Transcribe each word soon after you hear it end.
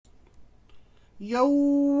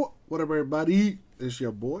Yo, what up, everybody? It's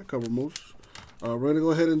your boy, Cover Moose. We're going to go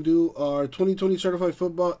ahead and do our 2020 Certified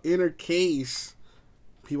Football Inner Case,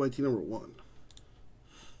 PYT number 1.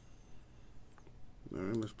 All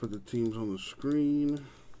right, let's put the teams on the screen.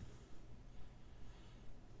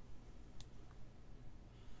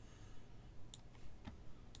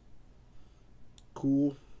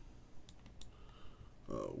 Cool.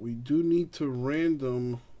 We do need to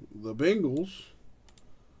random the Bengals.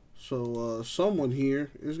 So someone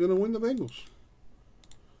here is going to win the Bengals.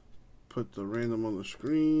 Put the random on the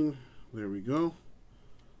screen. There we go.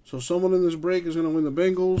 So someone in this break is going to win the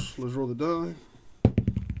Bengals. Let's roll the die.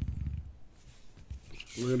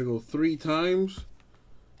 We're going to go 3 times.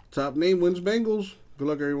 Top name wins Bengals. Good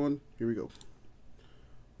luck, everyone. Here we go.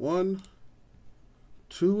 1,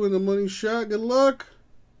 2 in the money shot. Good luck.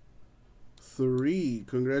 3.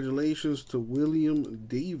 Congratulations to William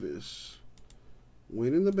Davis.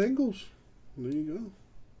 Winning the Bengals. There you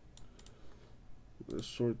go. Let's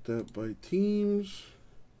sort that by teams.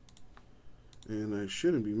 And I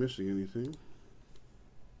shouldn't be missing anything.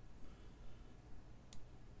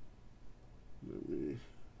 Let me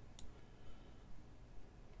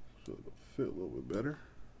so it'll fit a little bit better.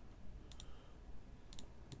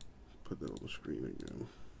 Put that on the screen again.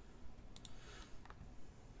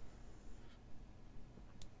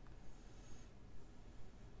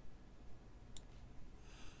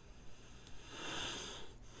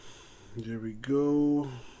 There we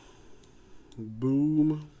go.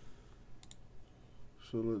 Boom.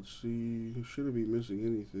 So let's see. Shouldn't be missing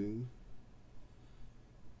anything.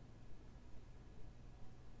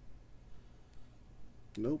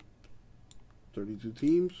 Nope. 32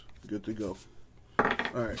 teams. Good to go.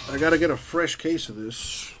 Alright, I gotta get a fresh case of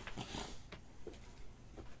this.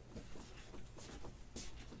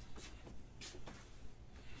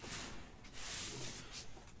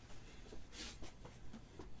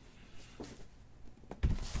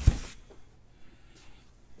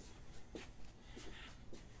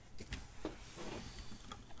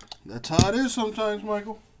 That's how it is sometimes,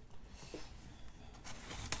 Michael.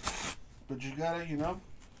 But you gotta, you know,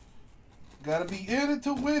 gotta be in it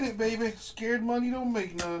to win it, baby. Scared money don't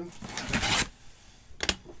make none.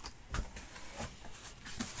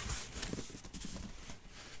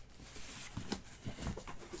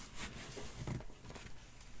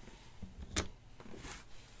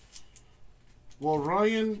 Well,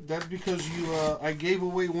 Ryan, that's because you, I gave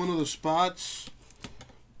away one of the spots.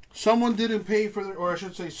 Someone didn't pay for it, or I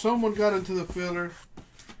should say someone got into the filler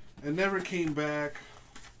and never came back.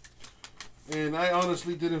 And I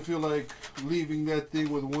honestly didn't feel like leaving that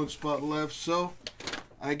thing with 1 spot left. So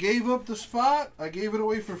I gave up the spot. I gave it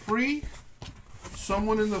away for free.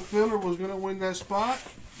 Someone in the filler was going to win that spot.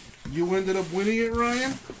 You ended up winning it,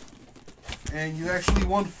 Ryan. And you actually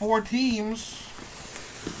won 4 teams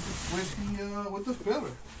with the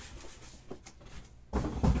filler.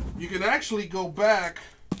 You can actually go back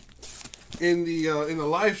in the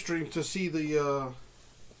live stream to see the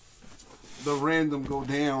random go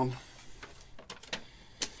down.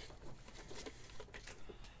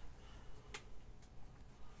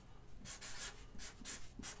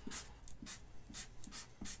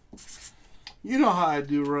 You know how I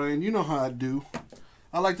do, Ryan. You know how I do.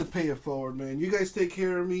 I like to pay it forward, man. You guys take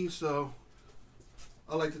care of me, so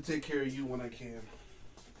I like to take care of you when I can.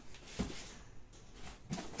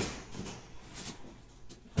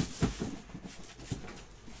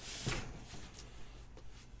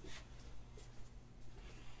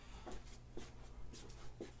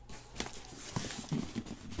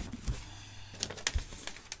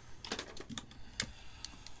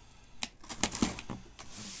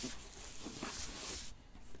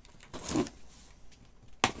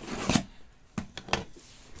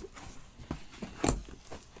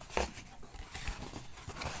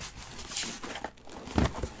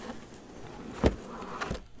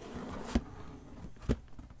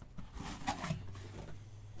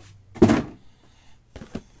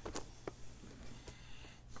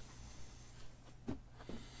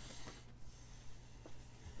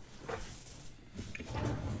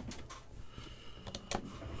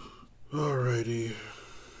 Alrighty.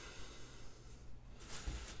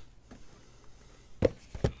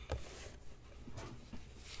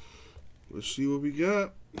 Let's see what we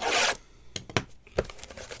got.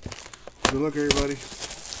 Good luck, everybody.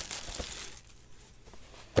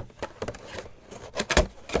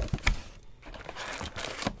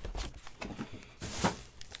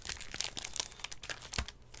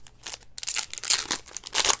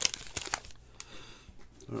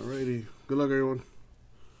 Alrighty. Good luck, everyone.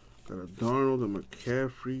 Got a Darnold and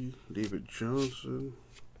McCaffrey, David Johnson.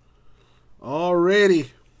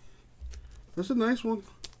 Already. That's a nice one.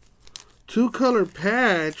 2-color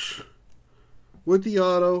patch with the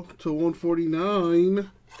auto to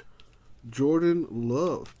 149. Jordan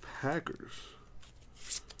Love, Packers.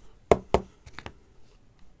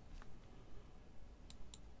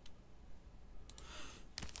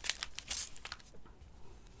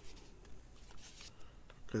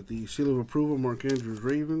 Got the seal of approval, Mark Andrews,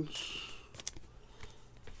 Ravens.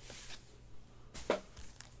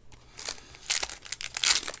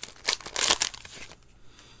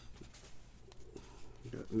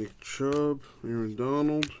 Got Nick Chubb, Aaron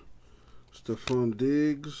Donald, Stephon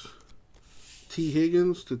Diggs, T.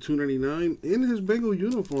 Higgins to 299 in his Bengal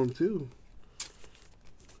uniform too.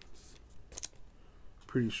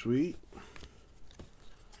 Pretty sweet.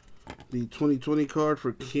 The 2020 card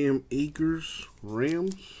for Cam Akers,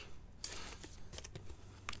 Rams.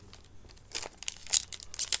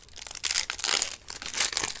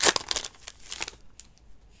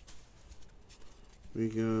 We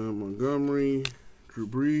got Montgomery, Drew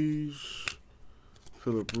Brees,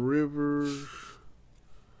 Phillip Rivers,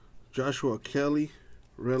 Joshua Kelly,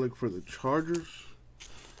 relic for the Chargers.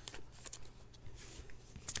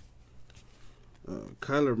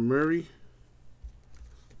 Kyler Murray,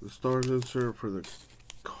 the stars insert for the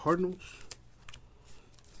Cardinals.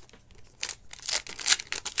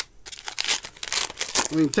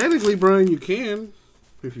 I mean, technically, Brian, you can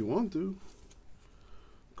if you want to.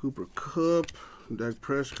 Cooper Kupp, Dak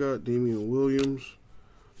Prescott, Damian Williams.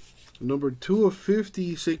 Number 2 of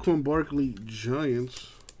 50, Saquon Barkley, Giants.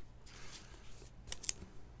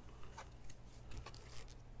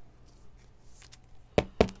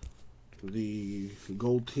 The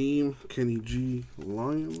gold team, Kenny G,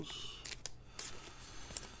 Lions.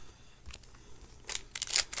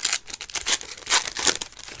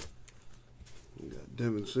 We got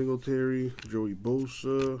Devin Singletary, Joey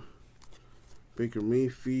Bosa, Baker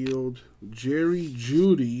Mayfield, Jerry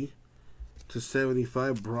Jeudy to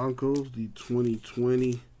 75 Broncos, the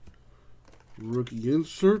 2020 rookie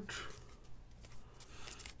insert.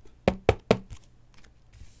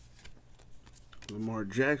 Lamar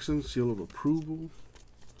Jackson, seal of approval.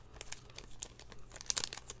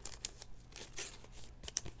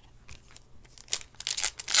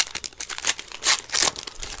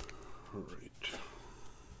 All right.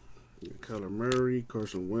 Kyler Murray,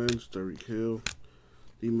 Carson Wentz, Tyreek Hill.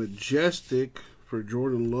 The Majestic for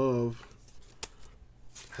Jordan Love.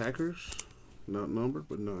 Packers. Not numbered,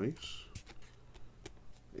 but nice.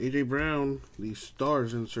 A.J. Brown, the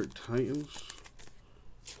stars insert Titans.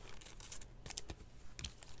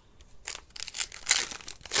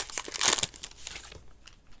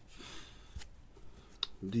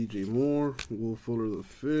 DJ Moore, Will Fuller the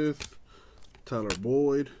 5th, Tyler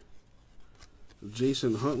Boyd,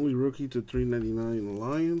 Jason Huntley, rookie to 399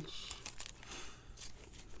 Lions.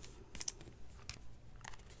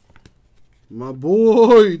 My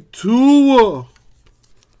boy Tua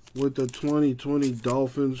with the 2020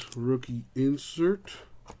 Dolphins rookie insert.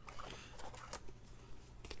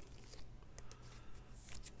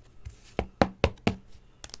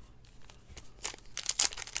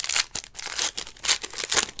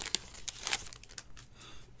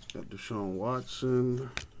 Got Deshaun Watson,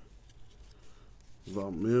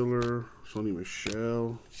 Von Miller, Sony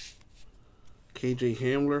Michel, KJ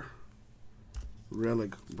Hamler,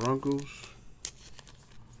 relic Broncos.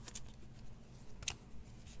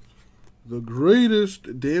 The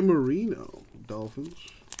greatest Dan Marino, Dolphins.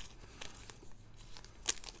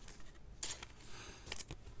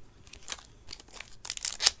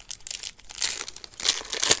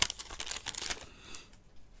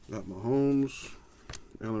 Got Mahomes,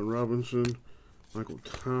 Allen Robinson, Michael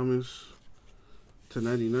Thomas, to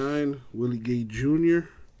 99, Willie Gay Jr.,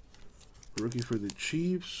 rookie for the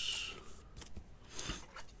Chiefs.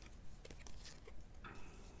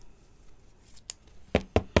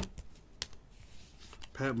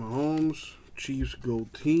 Pat Mahomes, Chiefs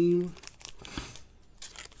gold team.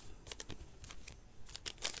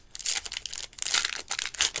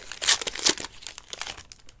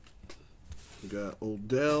 We got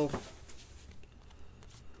Odell,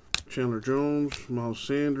 Chandler Jones, Miles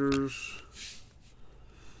Sanders,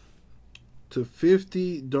 to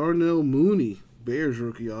 50, Darnell Mooney, Bears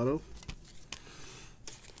rookie auto.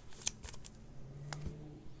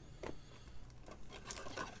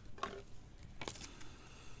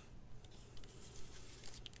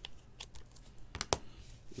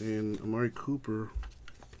 And Amari Cooper,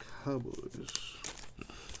 Cowboys.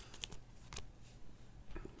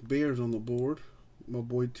 Bears on the board. My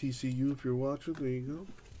boy TCU, if you're watching, there you go.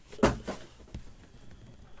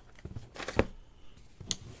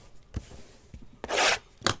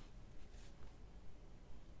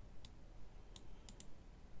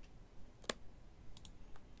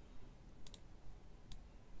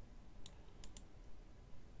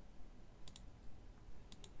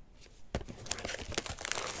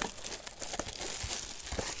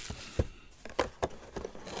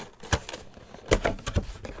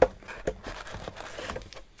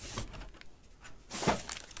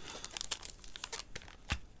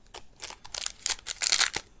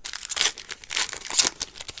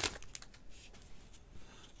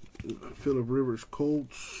 Phillip Rivers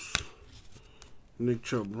Colts. Nick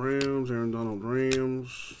Chubb Rams. Aaron Donald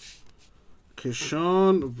Rams.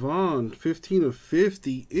 Keyshawn Vaughn, 15 of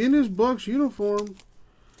 50 in his Bucs uniform.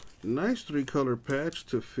 Nice 3-color patch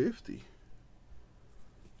to 50.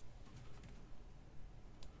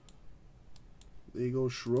 There you go,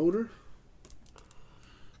 Schroeder.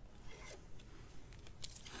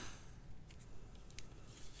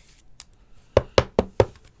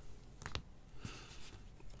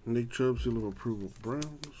 Nick Chubb, seal of approval, Browns.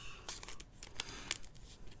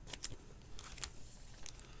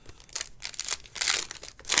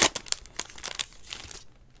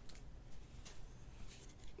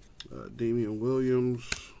 Damian Williams,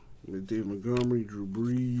 Dave Montgomery, Drew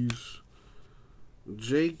Brees,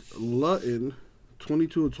 Jake Luton,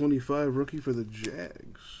 22 of 25, rookie for the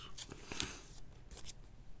Jags.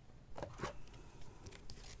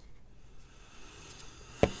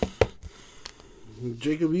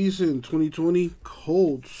 Jacob Eason, 2020,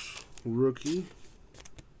 Colts, rookie.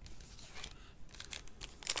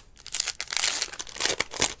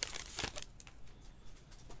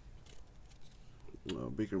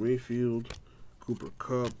 Baker Mayfield, Cooper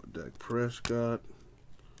Kupp, Dak Prescott,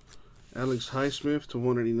 Alex Highsmith to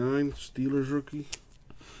 189, Steelers rookie.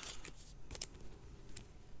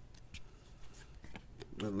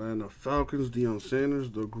 Atlanta Falcons, Deion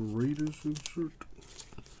Sanders, the greatest insert.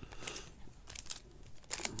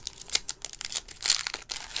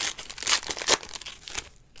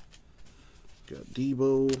 Got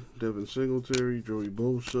Debo, Devin Singletary, Joey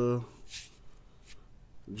Bosa.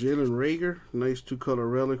 Jalen Reagor, nice 2-color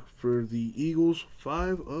relic for the Eagles,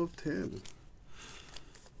 5 of 10.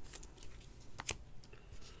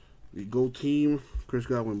 The Go Team, Chris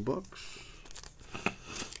Godwin Bucks.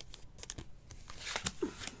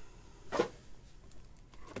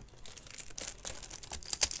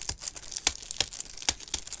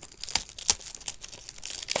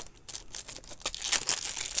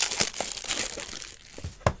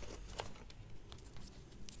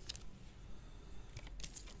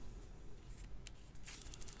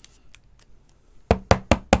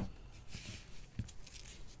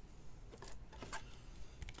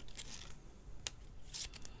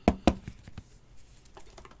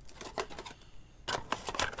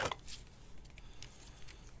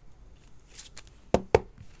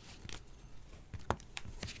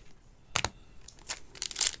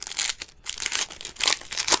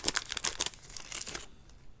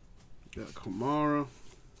 Got Kamara,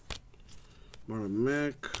 Marlon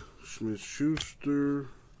Mack, Smith-Schuster,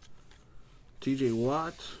 TJ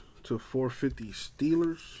Watt to 450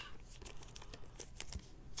 Steelers.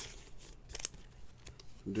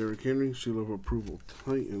 Derrick Henry, seal of approval,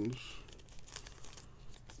 Titans.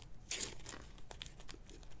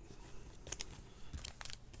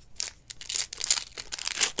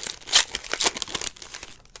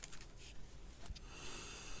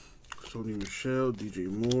 Sony Michel, DJ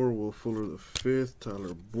Moore, Will Fuller the 5th,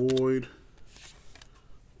 Tyler Boyd,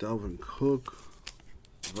 Dalvin Cook,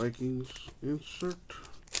 Vikings insert.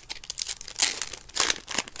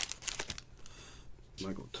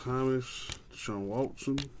 Michael Thomas, Deshaun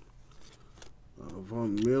Watson,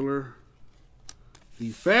 Von Miller, the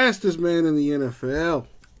fastest man in the NFL,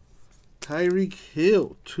 Tyreek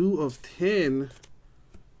Hill, 2 of 10,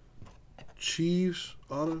 Chiefs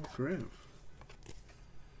autograph.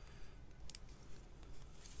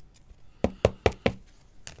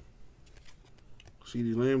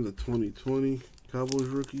 CeeDee Lamb, the 2020 Cowboys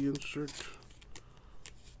rookie insert.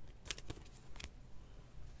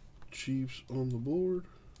 Chiefs on the board.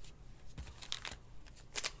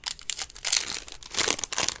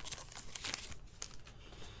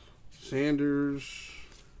 Sanders,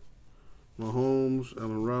 Mahomes,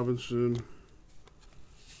 Allen Robinson,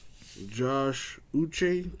 Josh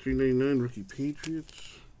Uche, 399 rookie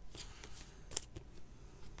Patriots.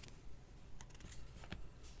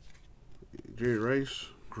 Jerry Rice,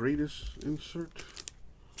 greatest insert.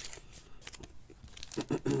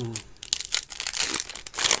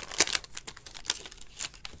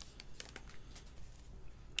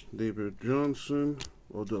 David Johnson,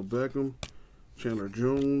 Odell Beckham, Chandler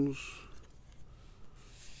Jones,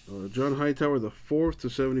 John Hightower, the 4th to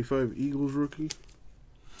 75 Eagles rookie.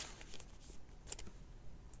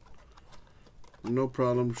 No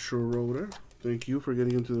problem, Schroeder. Thank you for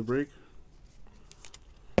getting into the break.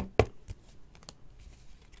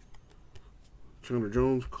 Chandler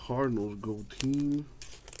Jones, Cardinals, Go Team.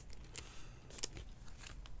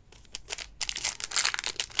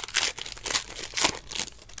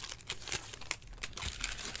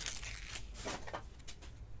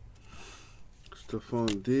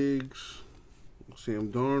 Stephon Diggs,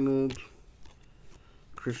 Sam Darnold,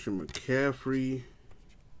 Christian McCaffrey.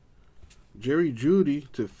 Jerry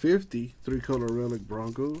Jeudy to 50, 3-color relic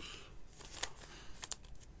Broncos.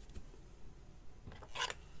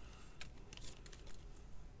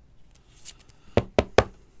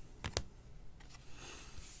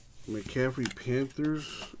 McCaffrey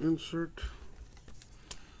Panthers insert.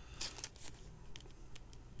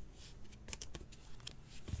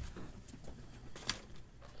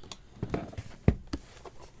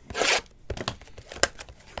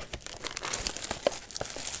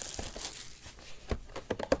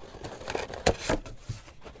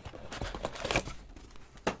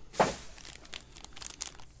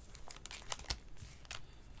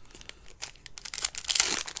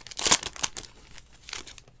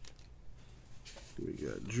 We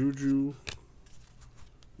got Juju,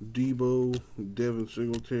 Debo, Devin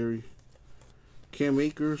Singletary, Cam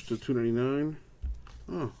Akers to 299.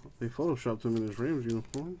 Oh, they photoshopped him in his Rams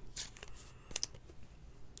uniform.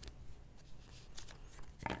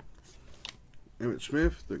 Emmitt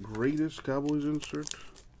Smith, the greatest Cowboys insert.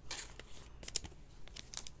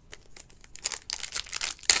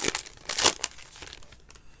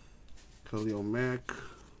 Khalil Mack,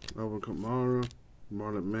 Alvin Kamara,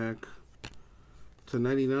 Marlon Mack. To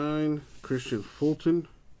 99, Christian Fulton,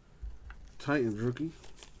 Titans rookie.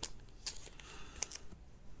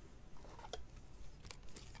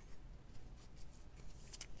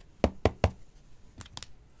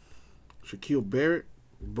 Shaquille Barrett,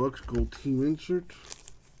 Bucks gold team insert.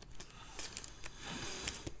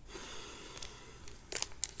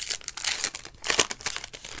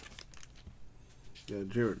 Got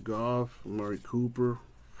Jared Goff, Amari Cooper,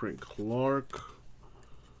 Frank Clark.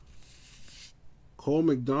 Cole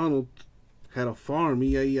McDonald had a farm,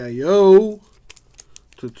 E-I-E-I-O,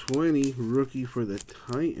 to 20, rookie for the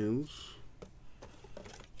Titans.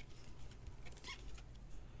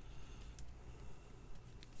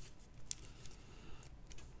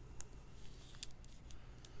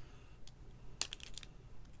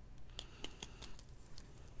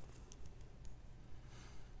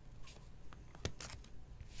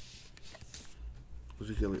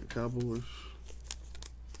 Ezekiel Cowboys.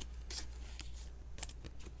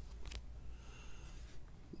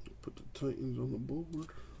 Put the Titans on the board.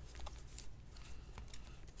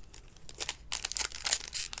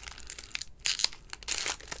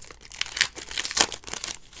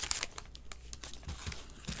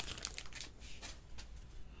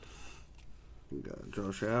 We got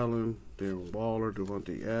Josh Allen, Darren Waller,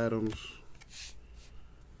 Devontae Adams,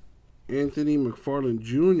 Anthony McFarland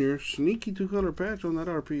Jr. Sneaky 2-color patch on that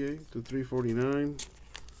RPA to 349.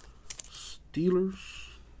 Steelers.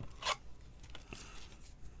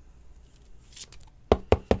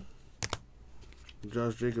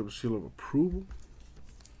 Josh Jacobs seal of approval.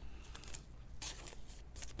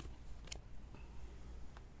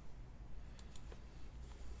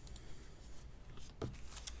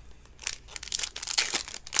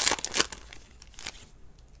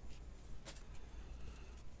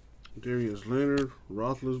 Darius Leonard,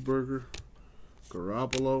 Roethlisberger,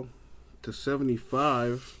 Garoppolo to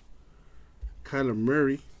 75. Kyler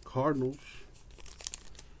Murray, Cardinals.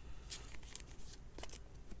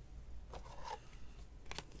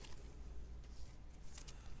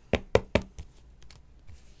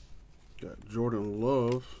 Got Jordan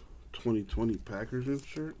Love, 2020 Packers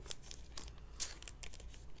insert.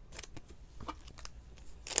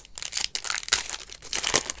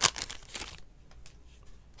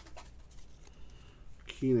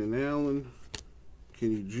 Keenan Allen,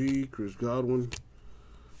 Kenny G, Chris Godwin,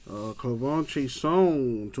 Clavon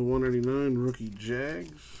Chason to 199, rookie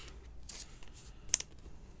Jags.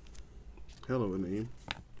 Hell of a name.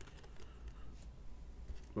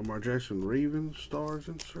 Lamar Jackson Ravens stars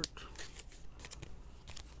insert.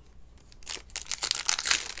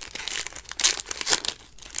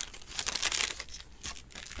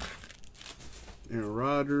 Aaron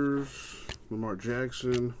Rodgers, Lamar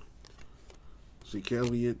Jackson, Zeke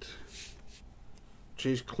Elliott,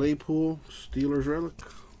 Chase Claypool, Steelers relic.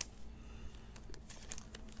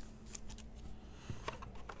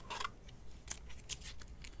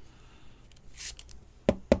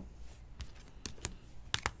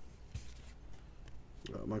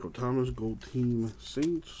 Michael Thomas, Gold Team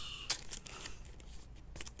Saints.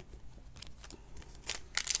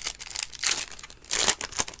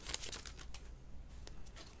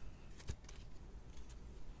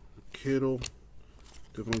 Kittle,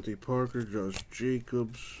 Devontae Parker, Josh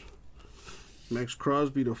Jacobs, Max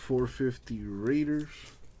Crosby to 450 Raiders.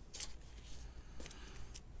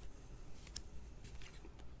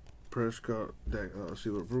 Prescott,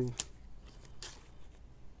 seal of approval.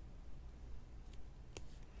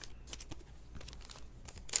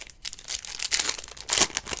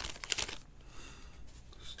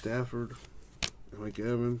 Stafford, Mike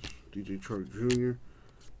Evans, DJ Chark Jr.,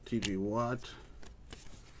 TJ Watt,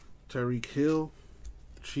 Tyreek Hill,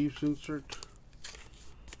 Chiefs insert.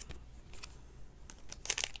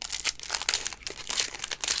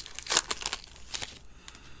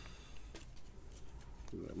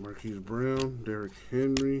 Marquise Brown, Derrick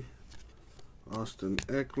Henry, Austin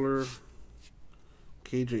Eckler,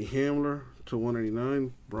 KJ Hamler to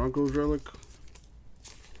 199, Broncos relic.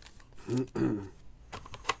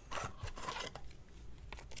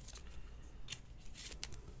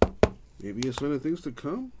 Maybe a sign of things to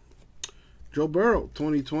come. Joe Burrow,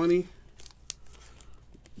 2020,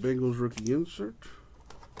 Bengals rookie insert.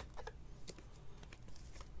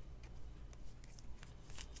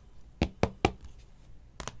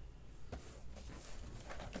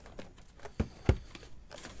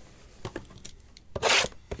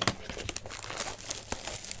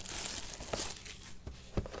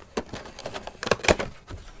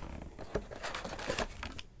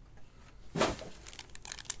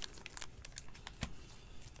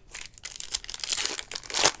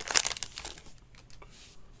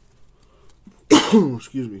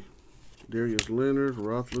 Excuse me. Darius Leonard,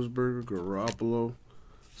 Roethlisberger, Garoppolo,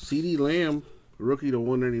 CeeDee Lamb, rookie to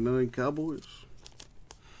 199, Cowboys.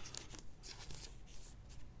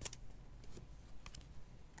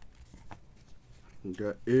 We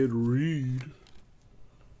got Ed Reed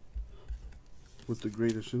with the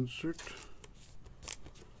greatest insert.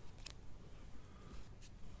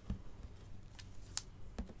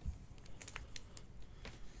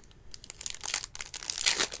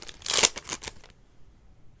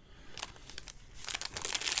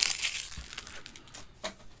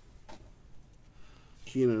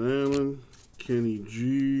 Keenan Allen, Kenny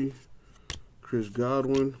G, Chris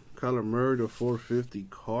Godwin, Kyler Murray to 450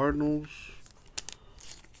 Cardinals,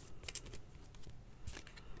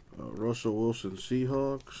 Russell Wilson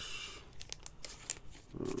Seahawks.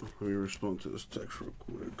 Let me respond to this text real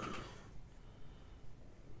quick.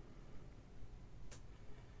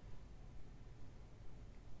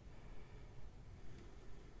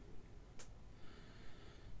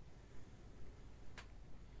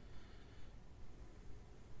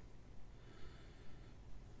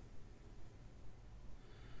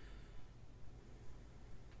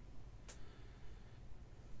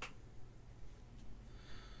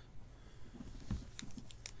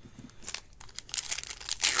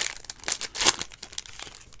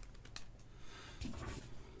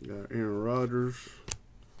 Got Aaron Rodgers,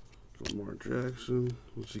 Lamar Jackson,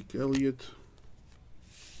 Zeke Elliott,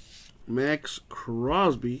 Max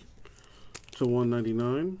Crosby to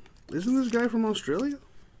 199. Isn't this guy from Australia?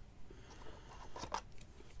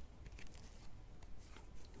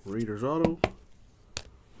 Raiders auto.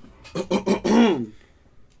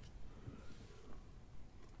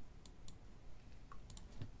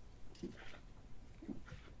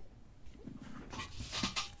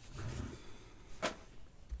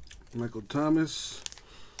 Michael Thomas,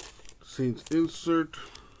 Saints insert.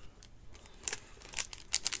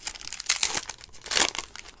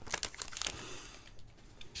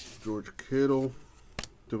 George Kittle,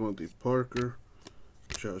 Devontae Parker,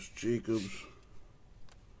 Josh Jacobs.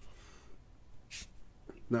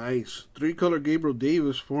 Nice. 3-color Gabriel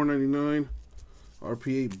Davis, $4.99.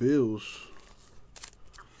 RPA Bills.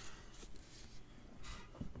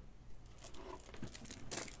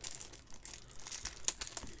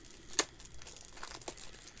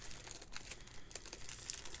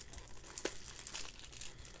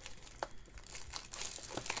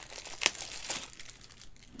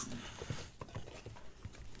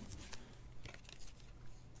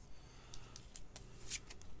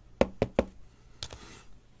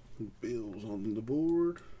 Bills on the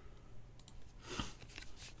board.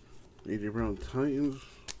 AJ Brown Titans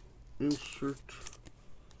insert.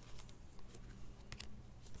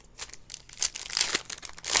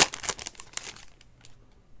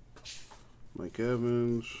 Mike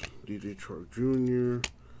Evans, DJ Chark Jr.,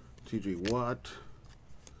 TJ Watt,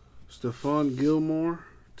 Stephon Gilmore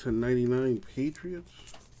to 99 Patriots.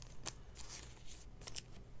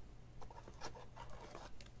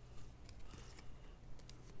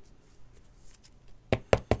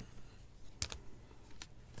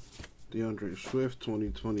 DeAndre Swift,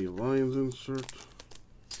 2020 Lions insert.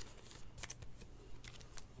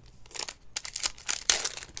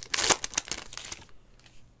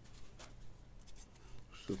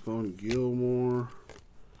 Stephon Gilmore,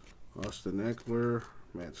 Austin Eckler,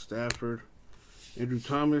 Matt Stafford, Andrew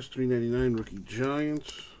Thomas, $3.99 rookie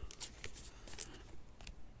Giants.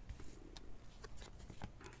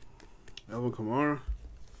 Alvin Kamara,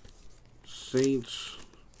 Saints.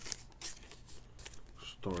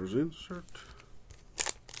 Stars insert.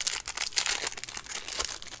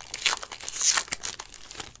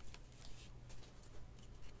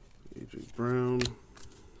 Brown,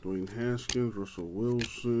 Dwayne Haskins, Russell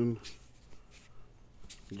Wilson,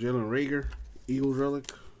 Jalen Reagor, Eagles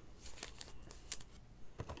relic.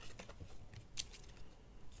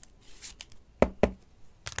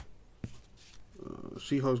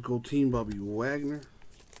 Seahawks Gold Team, Bobby Wagner.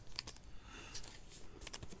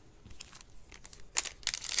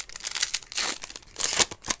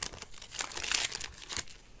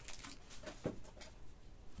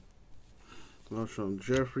 Alshon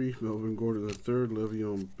Jeffrey, Melvin Gordon III,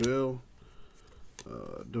 Le'Veon Bell,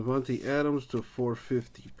 Devontae Adams to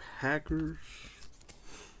 450 Packers,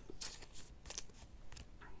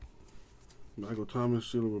 Michael Thomas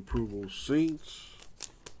seal of approval Saints,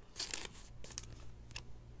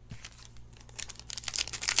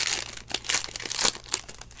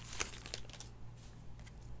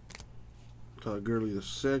 Todd Gurley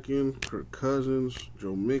II, Kirk Cousins,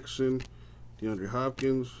 Joe Mixon, DeAndre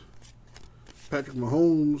Hopkins, Patrick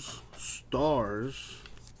Mahomes, stars,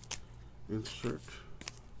 insert.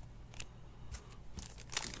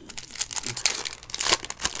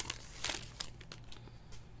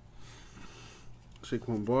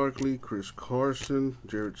 Saquon Barkley, Chris Carson,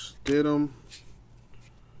 Jarrett Stidham,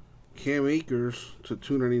 Cam Akers to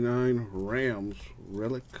 299 Rams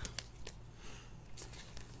relic.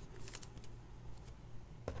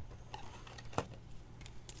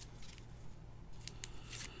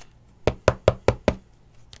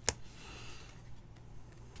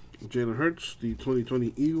 Jalen Hurts, the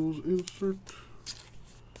 2020 Eagles insert.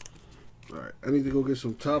 Alright, I need to go get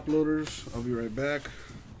some top loaders. I'll be right back.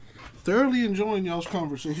 Thoroughly enjoying y'all's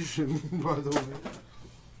conversation, by the way.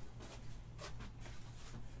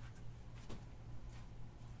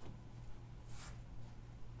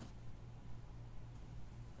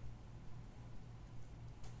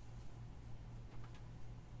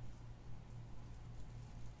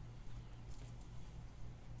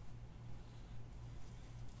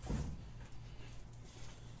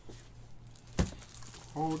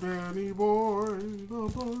 Oh, Danny boy,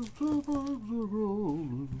 the bugs are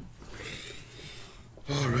rolling.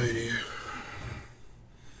 Alrighty.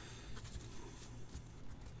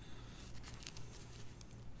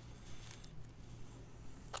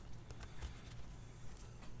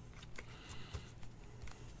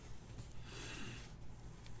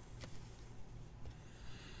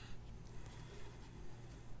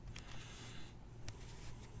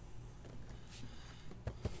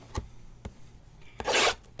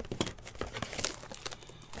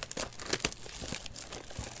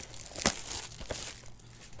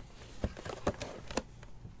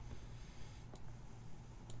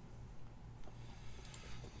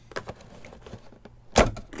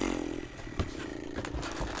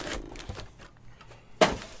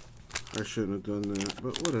 I shouldn't have done that,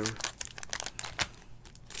 but whatever.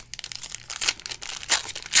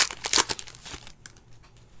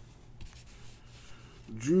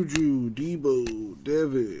 Juju, Debo,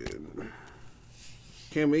 Devin,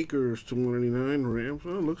 Cam Akers, 299 Rams.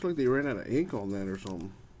 Oh, it looks like they ran out of ink on that or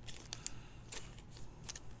something.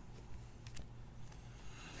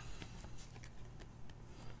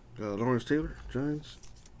 Lawrence Taylor, Giants.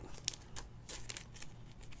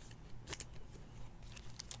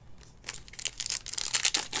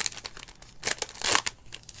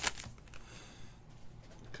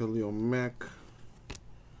 Khalil Mack,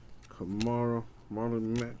 Kamara,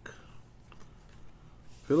 Marlon Mack,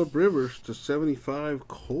 Phillip Rivers to 75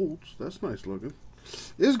 Colts. That's nice looking.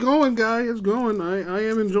 It's going, guy. It's going. I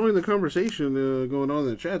am enjoying the conversation going on in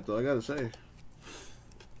the chat, though, I gotta say.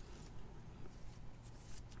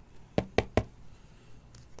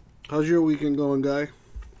 How's your weekend going, guy?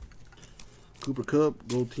 Cooper Kupp,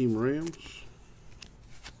 Gold Team Rams.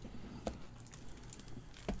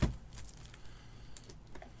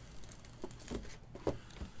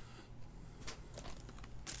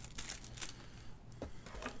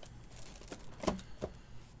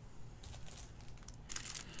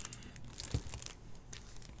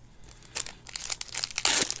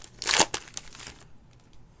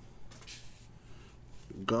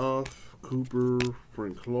 Goff, Cooper,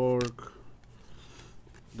 Frank Clark,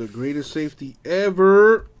 the greatest safety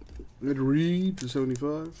ever, Ed Reed to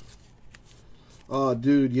 75. Oh,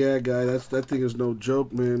 dude, yeah, guy, that thing is no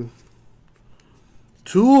joke, man.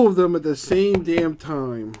 Two of them at the same damn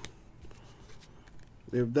time.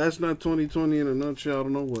 If that's not 2020 in a nutshell, I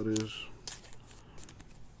don't know what is.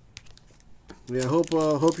 Yeah,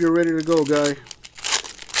 hope you're ready to go, guy.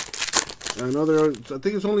 I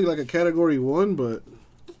think it's only like a category 1, but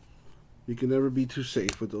you can never be too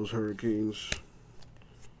safe with those Hurricanes.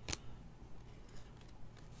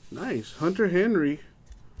 Nice. Hunter Henry,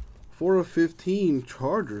 4 of 15,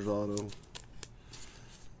 Chargers auto.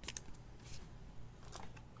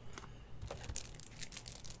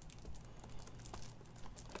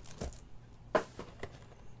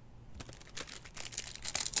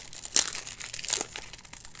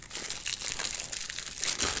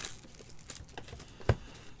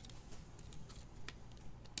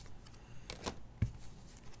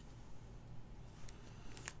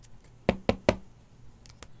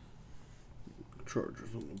 Chargers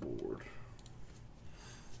on the board.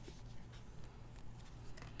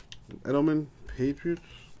 Edelman, Patriots,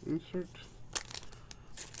 insert.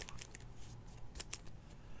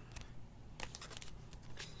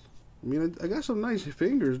 I mean, I got some nice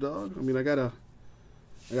fingers, dog. I mean, I gotta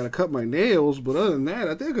cut my nails, but other than that,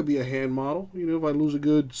 I think it could be a hand model. You know, if I lose a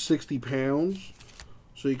good 60 pounds,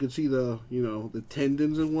 so you can see the, you know, the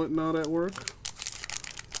tendons and whatnot at work.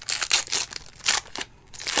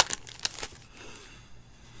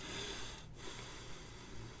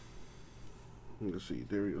 Let's see,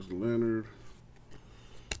 Darius Leonard.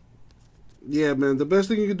 Yeah, man, the best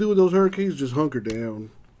thing you can do with those Hurricanes is just hunker down.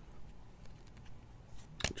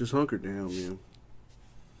 Just hunker down, man.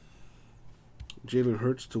 Jalen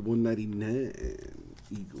Hurts to 199.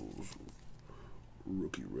 Eagles.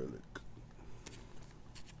 Rookie relic.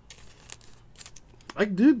 I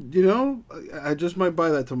did, you know, I just might buy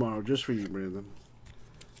that tomorrow just for you, Brandon.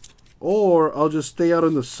 Or I'll just stay out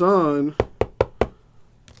in the sun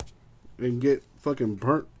and get fucking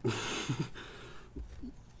burnt.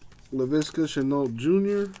 LaVisca Chenault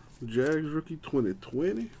Jr. Jags rookie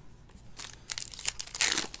 2020.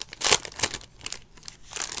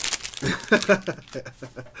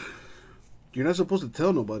 You're not supposed to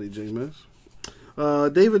tell nobody, James.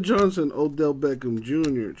 David Johnson, Odell Beckham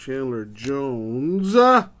Jr., Chandler Jones,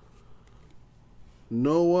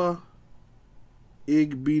 Noah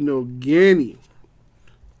Igbinoghene.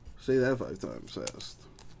 Say that 5 times fast.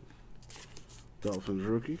 Dolphins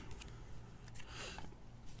rookie.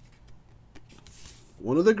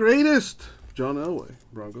 One of the greatest, John Elway,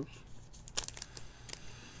 Broncos.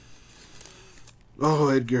 Oh,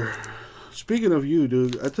 Edgar. Speaking of you,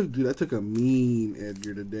 dude, I took a mean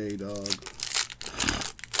Edgar today, dog.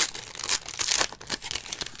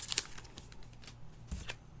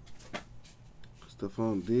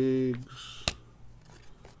 Stephon Diggs,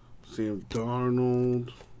 Sam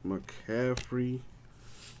Darnold, McCaffrey,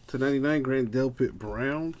 /99 Grant Delpit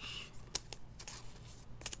Browns.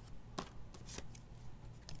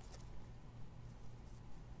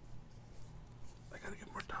 I gotta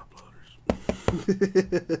get more top loaders.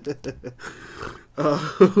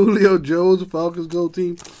 Julio Jones, Falcons Gold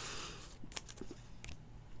Team.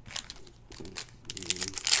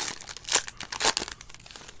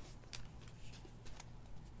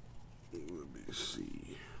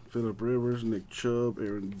 Phillip Rivers, Nick Chubb,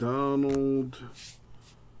 Aaron Donald,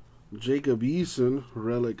 Jacob Eason,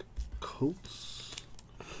 Relic Colts.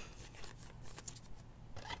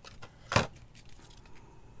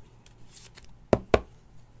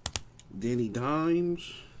 Danny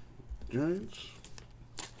Dimes, Giants.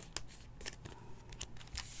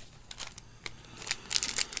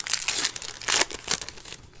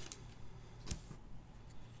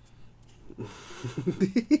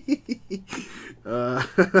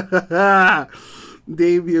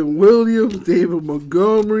 Davian Williams, David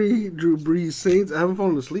Montgomery, Drew Brees Saints. I haven't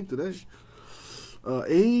fallen asleep today.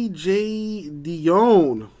 AJ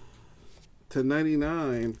Dion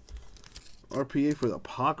 /99 RPA for the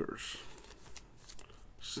Packers.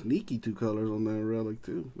 Sneaky 2 colors on that relic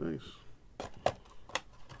too. Nice.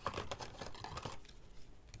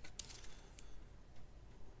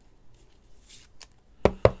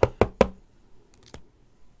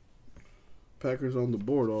 Packers on the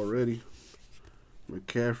board already.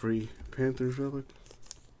 McCaffrey, Panthers relic.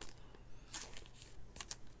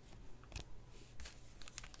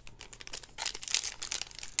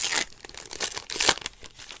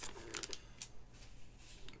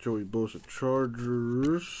 Joey Bosa,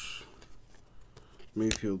 Chargers.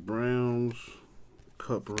 Mayfield, Browns.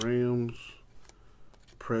 Cup, Rams.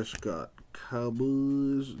 Prescott,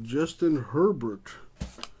 Cowboys. Justin Herbert,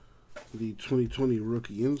 the 2020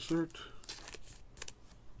 rookie insert.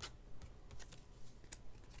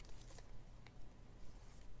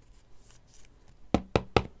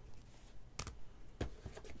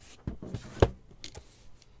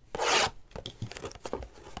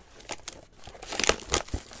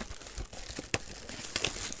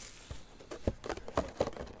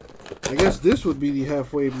 I guess this would be the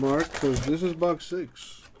halfway mark because this is box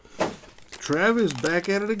 6. Travis back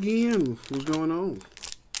at it again. What's going on?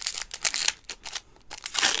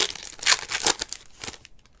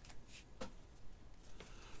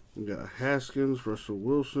 We got Haskins, Russell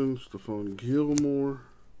Wilson, Stephon Gilmore,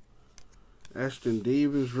 Ashton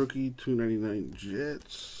Davis, rookie, 299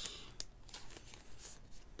 Jets.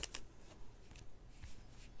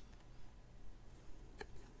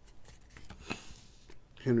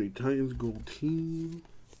 Henry Titans Gold Team.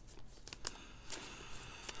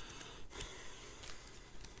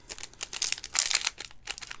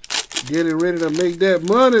 Getting ready to make that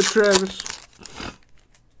money, Travis.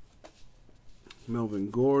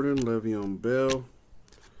 Melvin Gordon, Le'Veon Bell,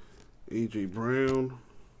 A.J. Brown,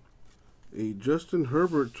 a Justin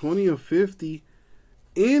Herbert 20 of 50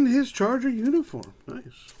 in his Charger uniform.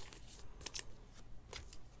 Nice.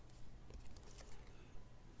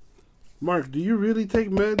 Mark, do you really take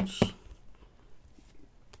meds?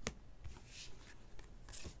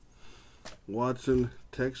 Watson,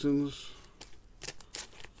 Texans.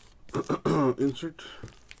 Insert.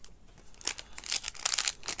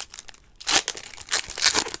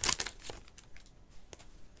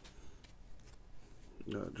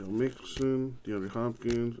 Joe Mixon, DeAndre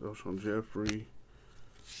Hopkins, Alshon Jeffrey.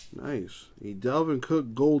 Nice. A Dalvin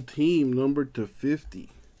Cook gold team numbered to 50.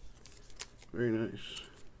 Very nice.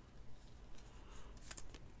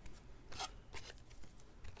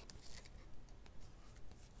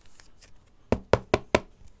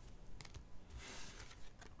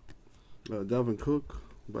 Dalvin Cook,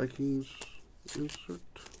 Vikings, insert.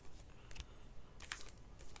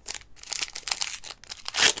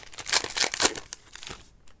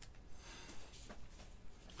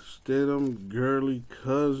 Stidham, Gurley,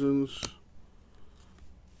 Cousins,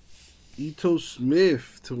 Ito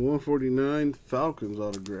Smith to 149, Falcons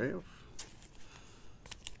autograph.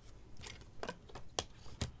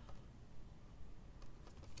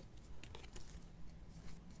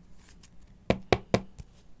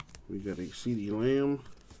 We got a CeeDee Lamb,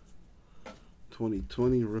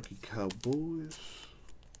 2020 rookie Cowboys.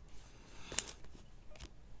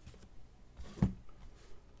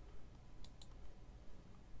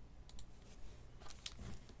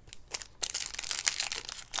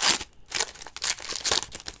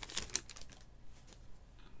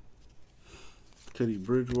 Teddy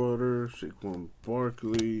Bridgewater, Saquon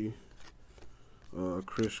Barkley,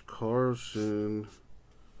 Chris Carson.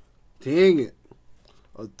 Dang it.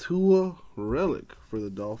 A Tua relic for the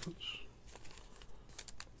Dolphins.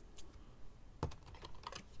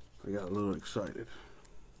 I got a little excited.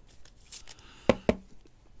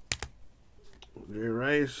 Jay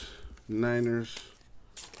Rice, Niners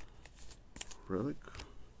relic.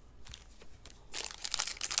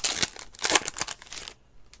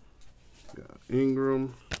 Got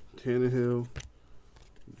Ingram, Tannehill,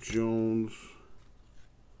 Jones,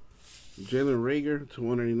 Jalen Reagor to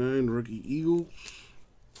 199, rookie Eagles.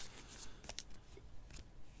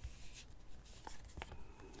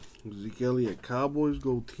 Zeke Elliott, Cowboys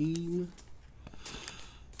gold team.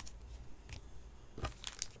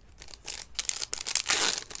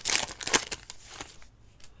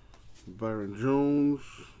 Byron Jones,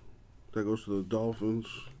 that goes to the Dolphins.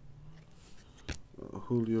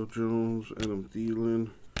 Julio Jones, Adam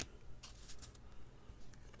Thielen,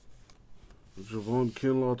 Javon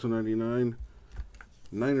Kinlaw to 99,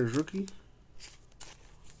 Niners rookie.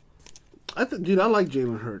 Dude, I like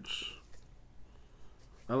Jalen Hurts.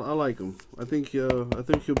 I like him. I think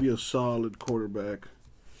he'll be a solid quarterback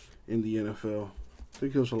in the NFL. I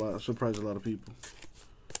think he'll surprise a lot of people.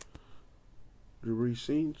 Drew Brees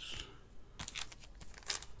Saints.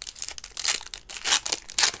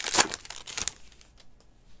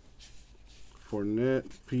 Fournette,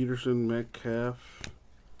 Peterson, Metcalf.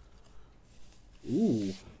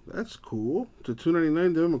 Ooh, that's cool. To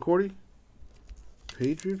 299, Devin McCourty.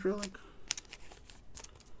 Patriots relic.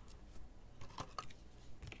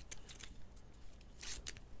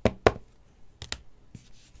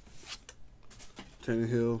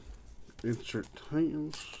 Tannehill, insert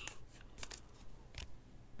Titans.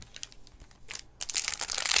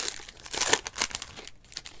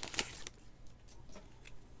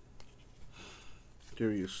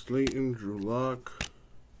 Darius Slayton, Drew Lock,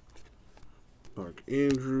 Mark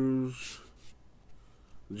Andrews,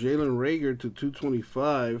 Jalen Reagor to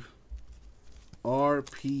 225,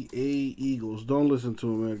 RPA Eagles. Don't listen to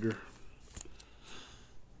him, Edgar.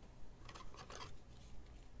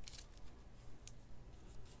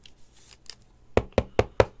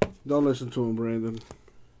 Don't listen to him, Brandon.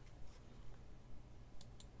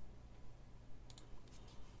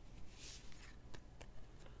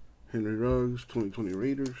 Henry Ruggs, 2020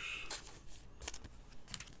 Raiders.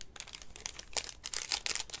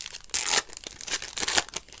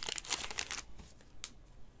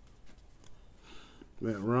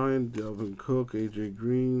 Matt Ryan, Dalvin Cook, AJ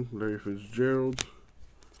Green, Larry Fitzgerald,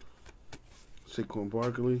 Saquon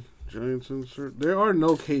Barkley, Giants insert. There are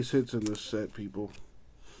no case hits in this set, people.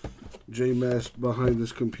 J-Mass behind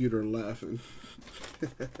this computer laughing.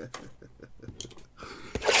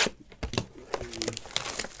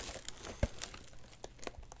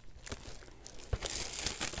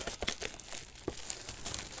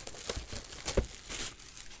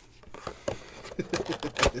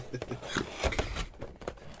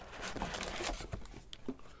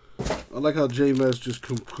 like how J-Mess just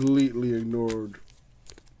completely ignored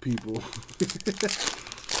people.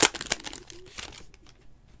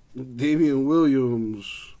 Damian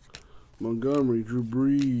Williams, Montgomery, Drew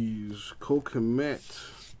Brees, Cole Kmet,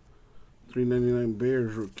 $3.99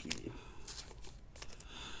 Bears rookie.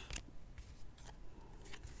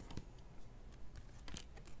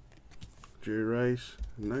 Jerry Rice,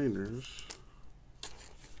 Niners.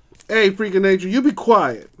 Hey, Freaking Nature, you be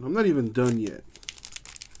quiet. I'm not even done yet.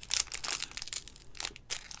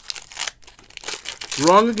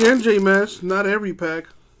 Wrong again, J-Mass. Not every pack.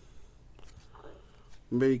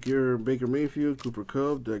 Baker Mayfield, Cooper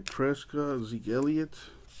Kupp, Dak Prescott, Zeke Elliott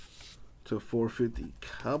to 450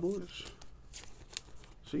 Cowboys.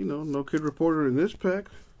 So, you know, no kid reporter in this pack.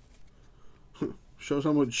 Shows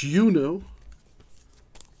how much you know.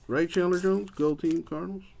 Right, Chandler Jones? Gold team,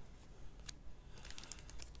 Cardinals.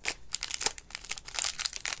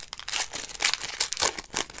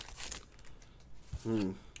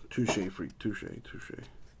 Touche, freak. Touche.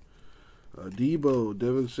 Debo,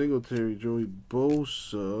 Devin Singletary, Joey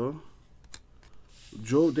Bosa.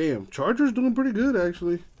 Damn, Chargers doing pretty good,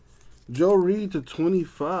 actually. Joe Reed to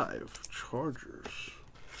 25, Chargers.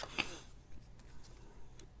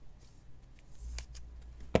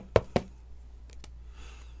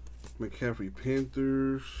 McCaffrey,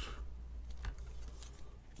 Panthers.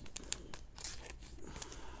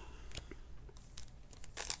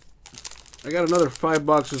 I got another 5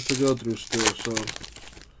 boxes to go through still, so.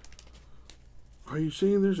 Are you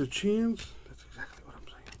saying there's a chance? That's exactly what I'm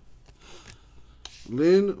saying.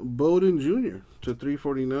 Lynn Bowden Jr. to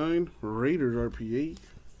 349, Raiders RPA.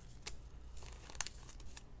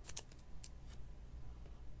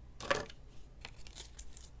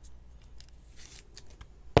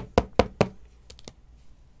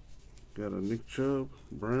 Got a Nick Chubb,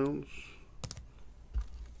 Browns.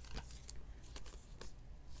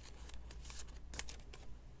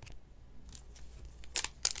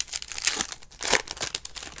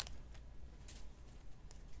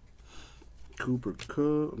 Cooper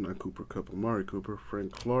Kupp, not Cooper Kupp, Amari Cooper,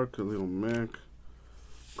 Frank Clark, Khalil Mack,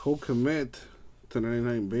 Cole Kmet to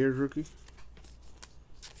 99 Bears rookie.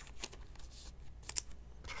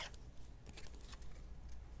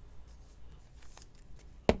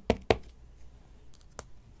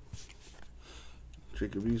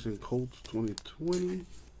 Jacob Eason, Colts 2020.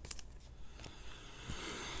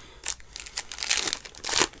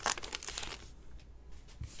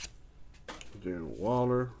 Darren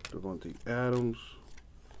Waller, Devontae Adams,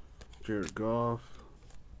 Jared Goff,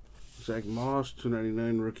 Zach Moss,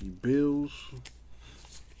 299 rookie Bills.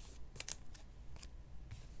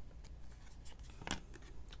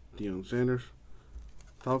 Deion Sanders,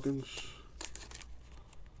 Falcons.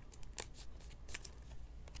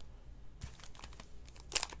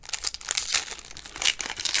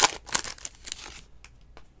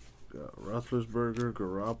 Got Roethlisberger,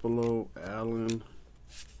 Garoppolo, Allen,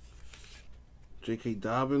 J.K.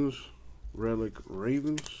 Dobbins, Relic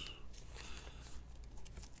Ravens.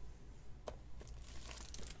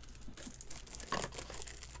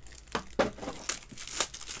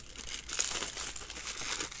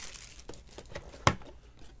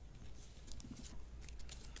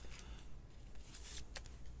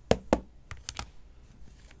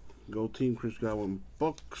 Gold team, Chris Godwin,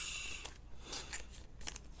 Bucks.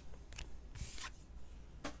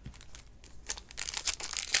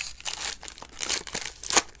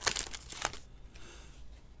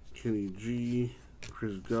 Kenny G,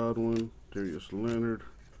 Chris Godwin, Darius Leonard.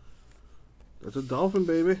 That's a Dolphin,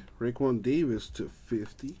 baby. Raekwon Davis to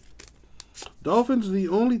 50. Dolphins the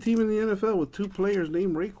only team in the NFL with 2 players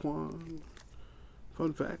named Raekwon.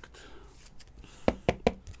 Fun fact.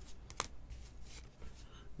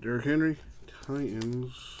 Derrick Henry,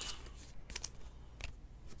 Titans.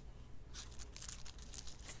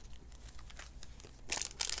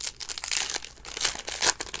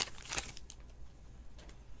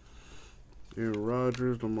 Aaron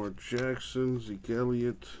Rodgers, Lamar Jackson, Zeke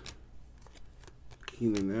Elliott,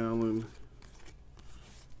 Keenan Allen,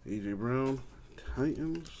 A.J. Brown,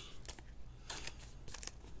 Titans.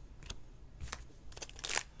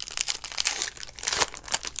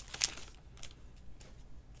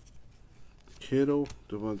 Kittle,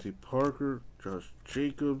 Devontae Parker, Josh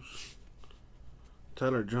Jacobs,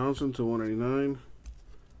 Tyler Johnson to 199,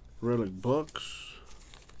 Relic Bucks,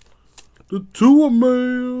 the Tua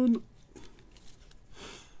Man.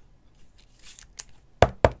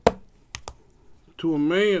 To a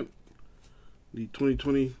man, the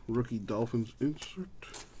 2020 rookie Dolphins insert.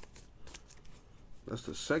 That's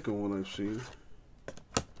the second one I've seen.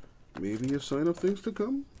 Maybe a sign of things to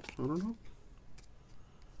come. I don't know.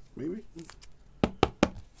 Maybe.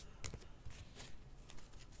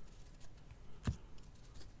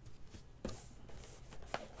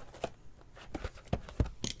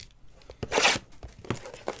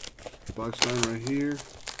 box line right here.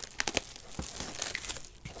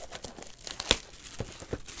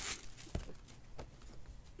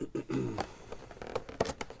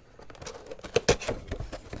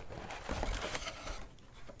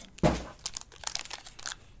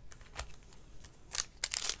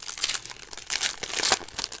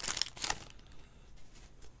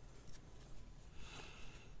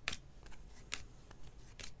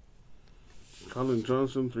 Colin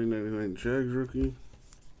Johnson, $3.99 Jags rookie.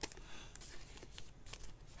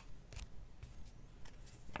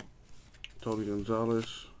 Tony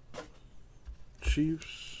Gonzalez,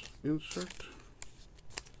 Chiefs insert.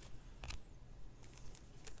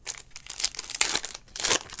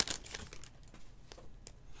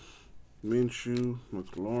 Minshew,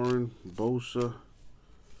 McLaurin, Bosa,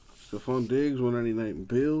 Stephon Diggs, $1.99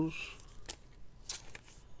 Bills.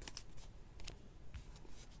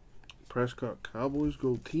 Prescott, Cowboys,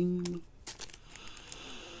 go team.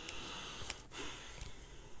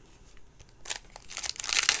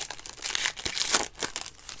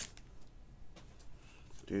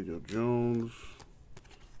 Daniel Jones,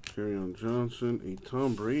 Kerryon Johnson, a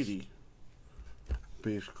Tom Brady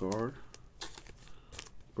base card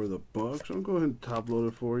for the Bucks. I'll go ahead and top load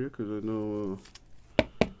it for you because I know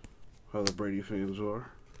how the Brady fans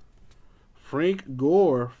are. Frank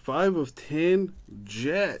Gore, 5 of 10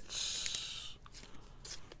 Jets.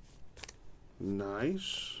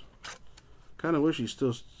 Nice. Kind of wish he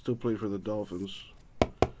still played for the Dolphins.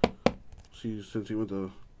 See, since he went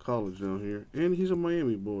to college down here, and he's a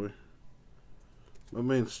Miami boy. My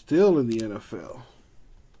man's still in the NFL.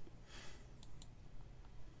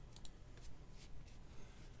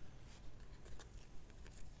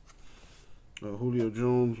 Julio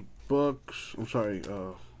Jones, Bucks. I'm sorry,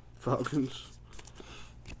 Falcons.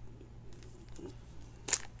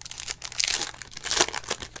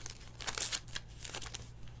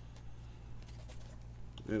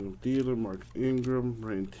 Adam Thielen, Mark Ingram,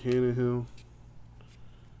 Ryan Tannehill.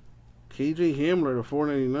 KJ Hamler to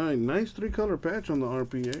 $4.99. Nice 3-color patch on the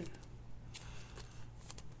RPA.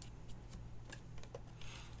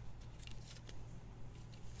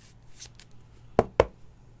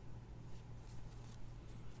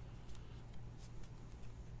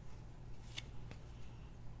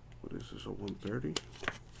 What is this, a 130?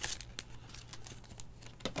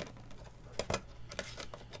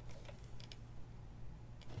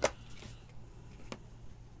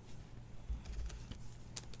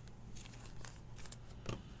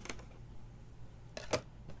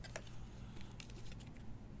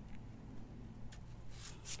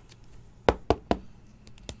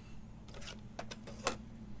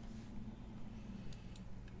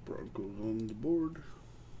 Broncos on the board.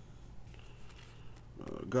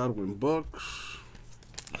 Godwin, Bucks.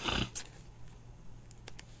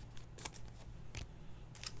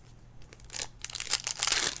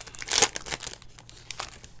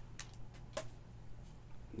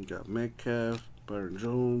 We got Metcalf, Byron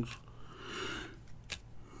Jones,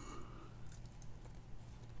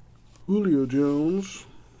 Julio Jones,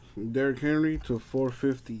 Derrick Henry to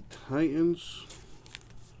 450 Titans.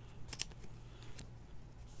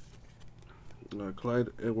 Clyde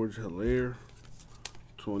Edwards-Helaire,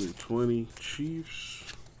 2020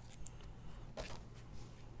 Chiefs.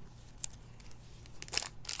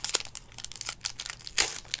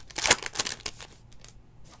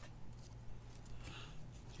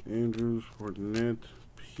 Andrews, Fournette,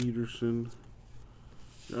 Peterson,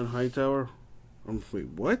 John Hightower. Wait,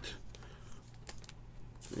 what?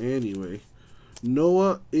 Anyway,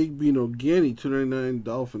 Noah Igbinoghene, $2.99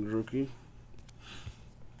 Dolphins rookie.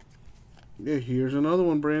 Yeah, here's another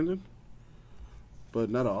one, Brandon. But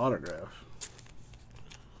not an autograph.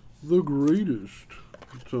 The greatest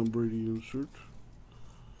Tom Brady insert.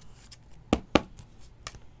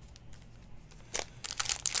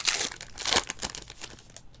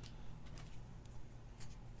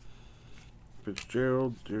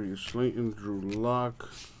 Fitzgerald, Darius Slayton, Drew Lock,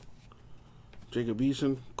 Jacob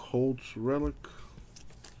Eason, Colts relic.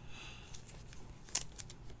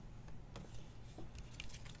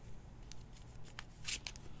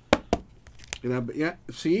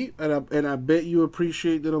 And I bet you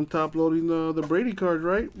appreciate that I'm top loading the Brady cards,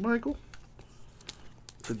 right, Michael?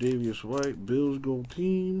 Tre'Davious White, Bills gold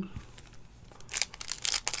team.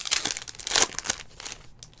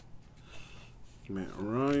 Matt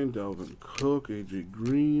Ryan, Dalvin Cook, AJ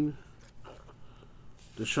Green,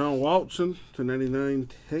 Deshaun Watson to 99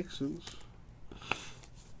 Texans.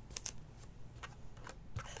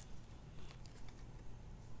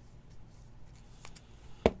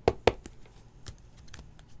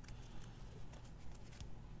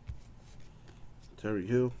 Terry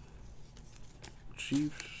Hill,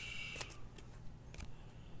 Chiefs.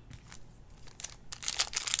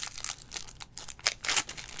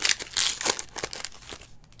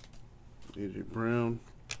 A.J. Brown,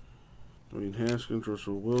 Dwayne Haskins,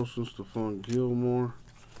 Russell Wilson, Stephon Gilmore,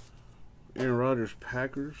 Aaron Rodgers,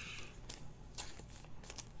 Packers.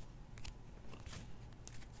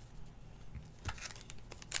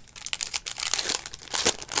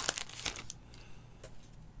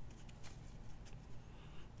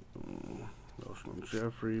 Alshon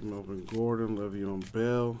Jeffrey, Melvin Gordon, Le'Veon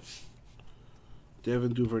Bell,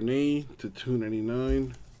 Devin Duvernay to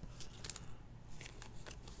 299.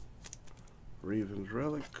 Ravens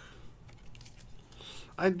relic.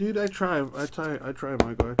 I try,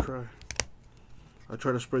 Michael. I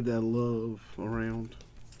try to spread that love around.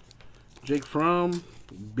 Jake Fromm,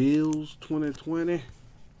 Bills 2020.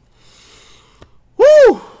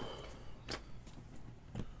 Woo!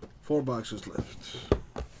 4 boxes left.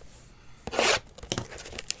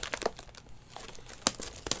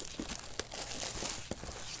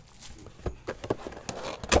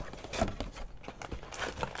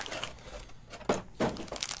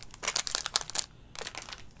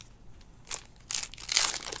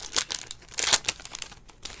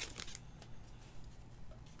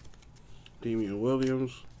 Damian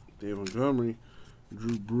Williams, Dave Montgomery,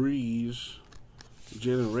 Drew Brees,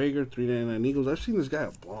 Jalen Reagor, 399 Eagles. I've seen this guy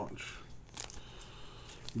a bunch.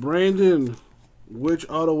 Brandon, which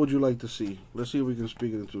auto would you like to see? Let's see if we can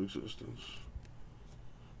speak it into existence.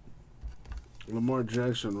 Lamar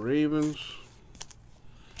Jackson, Ravens.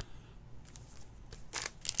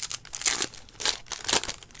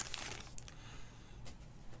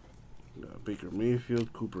 Baker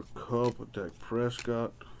Mayfield, Cooper Kupp, Dak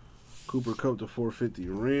Prescott. Cooper Kupp to 450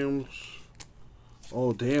 Rams.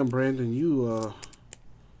 Oh damn, Brandon, you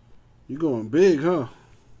going big, huh?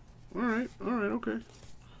 All right, okay.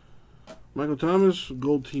 Michael Thomas,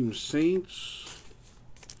 Gold Team Saints.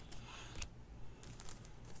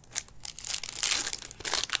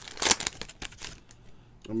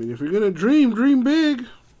 I mean, if you're gonna dream big.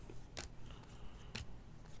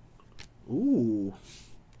 Ooh,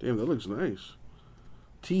 damn, that looks nice.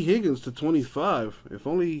 T. Higgins to 25. If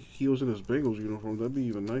only he was in his Bengals uniform, that'd be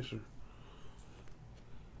even nicer.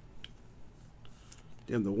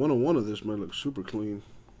 Damn, the 101 of this might look super clean.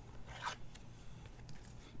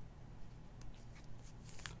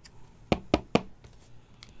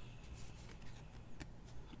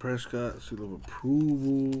 Prescott, seal of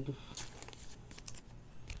approval.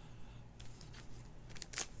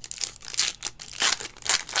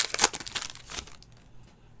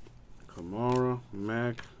 Kamara,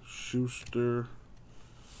 Mack, Schuster,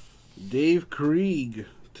 Dave Krieg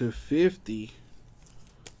to 50,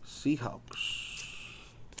 Seahawks.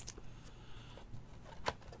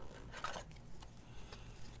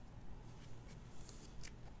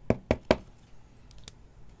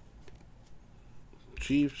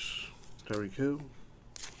 Chiefs, Tyreek Hill.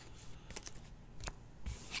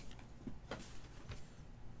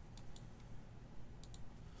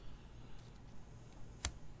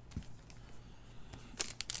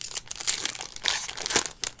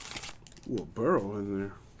 Ooh, a Burrow in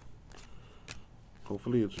there.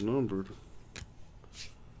 Hopefully it's numbered.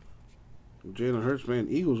 Jalen Hurts, man,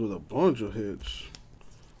 Eagles with a bunch of hits.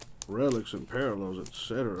 Relics and parallels,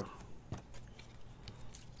 etc.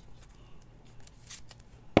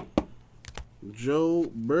 Joe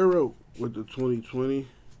Burrow with the 2020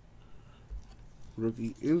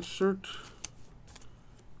 rookie insert.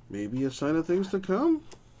 Maybe a sign of things to come.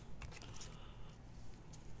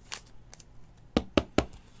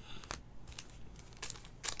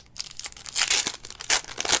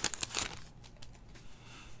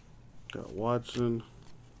 Got Watson,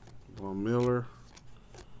 Von Miller,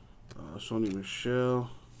 Sony Michel,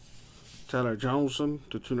 Tyler Johnson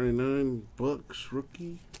to 299, Bucks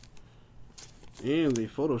rookie. And they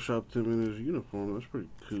photoshopped him in his uniform. That's pretty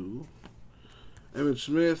cool. Emmitt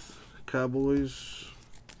Smith, Cowboys.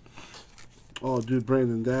 Oh, dude,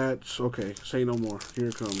 Brandon, that's... Okay, say no more. Here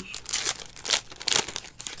it comes.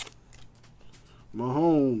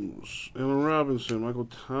 Mahomes, Allen Robinson, Michael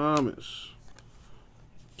Thomas.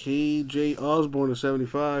 KJ Osborne to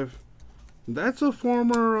 75. That's a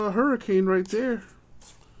former Hurricane right there.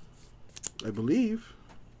 I believe.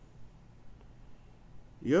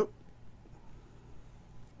 Yep.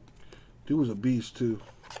 Dude was a beast too.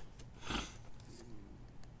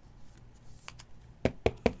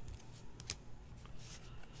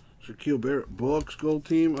 Shaquille Barrett, Bucks Gold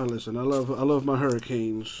Team. Listen, I love my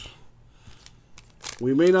Hurricanes.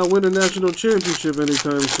 We may not win a national championship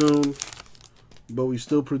anytime soon, but we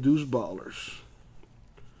still produce ballers.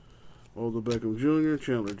 Odell Beckham Jr.,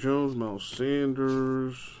 Chandler Jones, Miles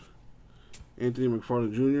Sanders, Anthony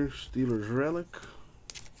McFarland Jr., Steelers relic.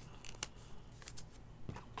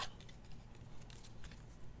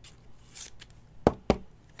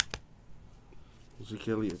 Zeke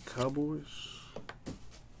Elliott, Cowboys.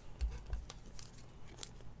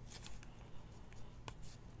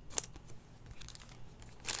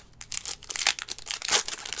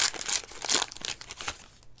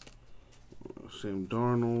 Sam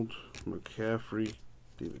Darnold, McCaffrey,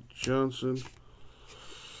 David Johnson.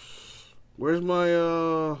 Where's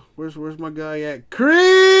my where's my guy at?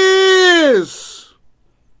 Chris!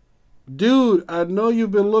 Dude, I know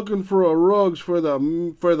you've been looking for a Ruggs for the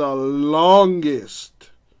longest.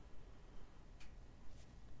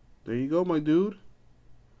 There you go, my dude.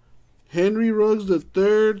 Henry Ruggs the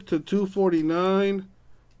third to 249.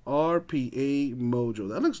 RPA Mojo.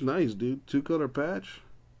 That looks nice, dude. 2-color patch.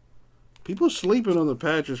 People sleeping on the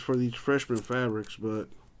patches for these freshman fabrics, but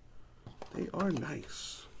they are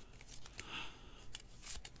nice.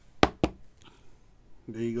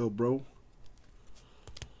 There you go, bro.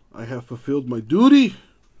 I have fulfilled my duty.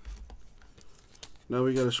 Now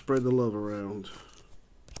we got to spread the love around.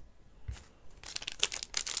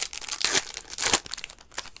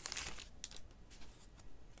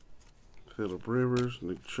 Phillip Rivers,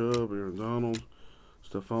 Nick Chubb, Aaron Donald,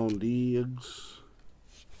 Stephon Diggs.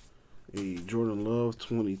 A Jordan Love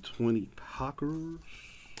 2020 Packers.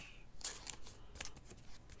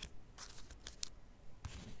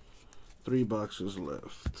 Three boxes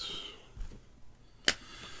left.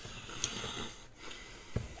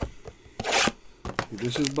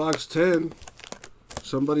 This is box 10.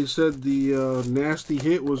 Somebody said the nasty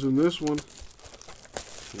hit was in this one.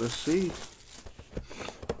 Let's see.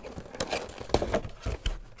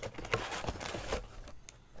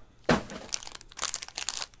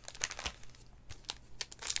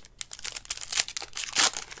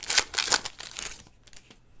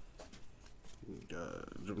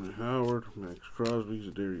 Jordan Howard, Max Crosby,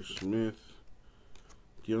 Zadarius Smith,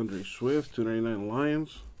 DeAndre Swift, 299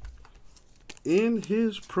 Lions. In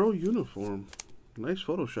his pro uniform. Nice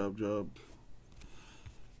Photoshop job.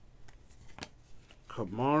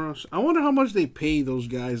 Kamara. I wonder how much they pay those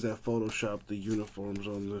guys that Photoshop the uniforms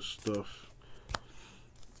on this stuff.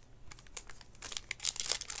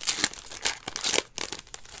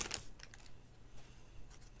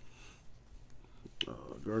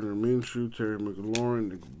 Gardner Minshew, Terry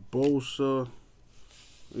McLaurin, Nick Bosa.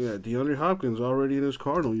 Yeah, DeAndre Hopkins already in his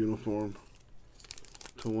Cardinal uniform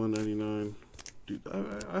to 199. Dude,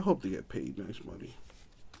 I hope they get paid nice money,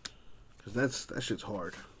 cause that shit's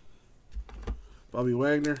hard. Bobby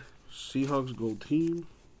Wagner, Seahawks Gold Team.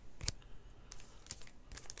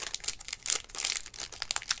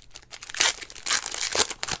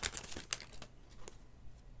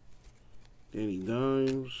 Danny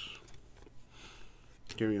Dimes.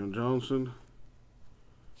 Kerryon Johnson,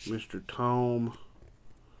 Mr. Tom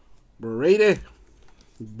Brady,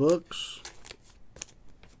 Bucks.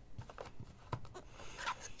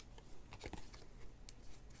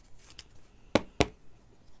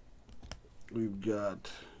 We've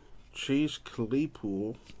got Chase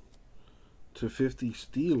Claypool to 50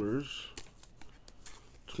 Steelers,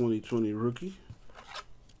 2020 rookie.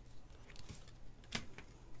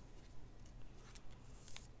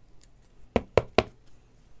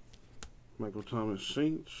 Michael Thomas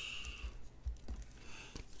Saints.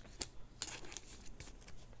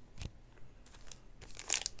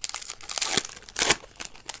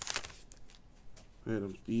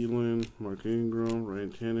 Adam Thielen, Mark Ingram,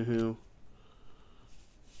 Ryan Tannehill.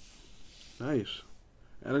 Nice.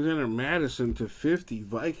 Alexander Madison to 50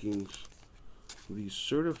 Vikings. The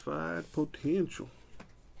certified potential.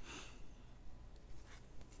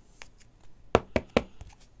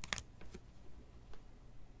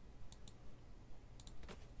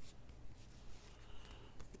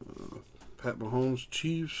 Pat Mahomes,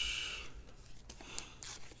 Chiefs.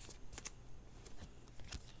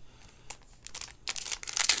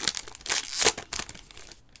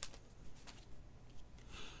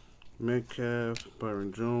 Metcalf,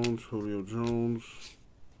 Byron Jones, Julio Jones,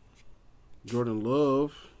 Jordan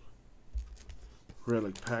Love,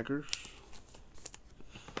 Relic Packers.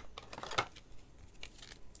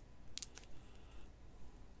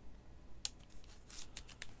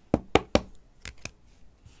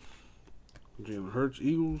 Jalen Hurts,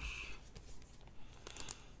 Eagles.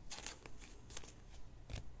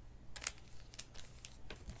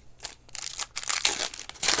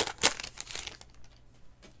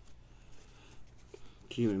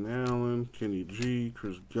 Keenan Allen, Kenny G,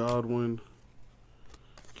 Chris Godwin,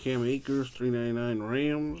 Cam Akers, 399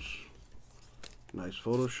 Rams. Nice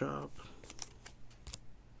Photoshop.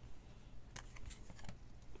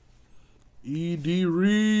 E.D.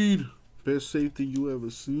 Reed, best safety you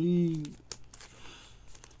ever seen.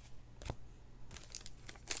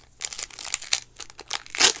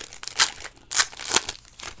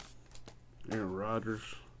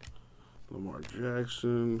 Dodgers. Lamar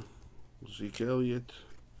Jackson, Zeke Elliott,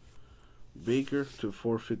 Baker to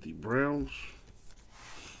 450 Browns.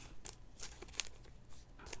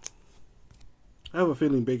 I have a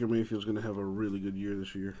feeling Baker Mayfield's going to have a really good year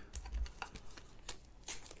this year.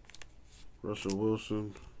 Russell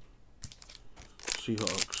Wilson,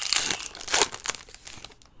 Seahawks.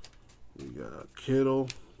 We got Kittle,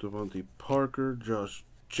 Devontae Parker, Josh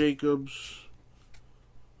Jacobs,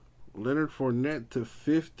 Leonard Fournette to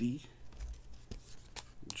 50.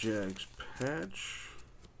 Jags patch.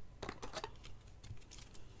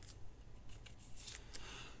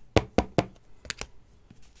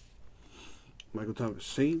 Michael Thomas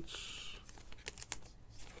Saints.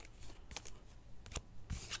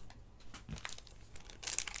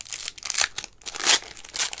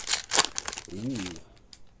 Ooh.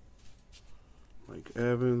 Mike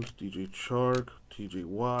Evans, DJ Chark, TJ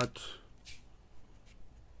Watt,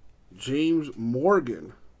 James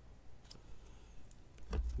Morgan.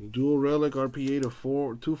 Dual relic RPA to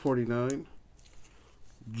 249.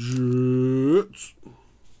 Jets.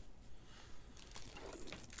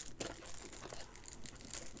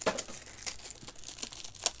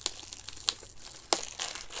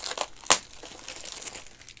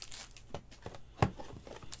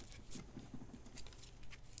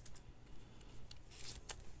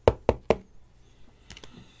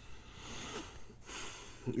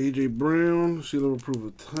 AJ Brown, seal of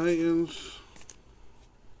approval Titans.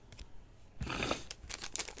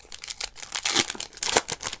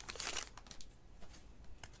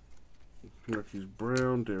 Marquise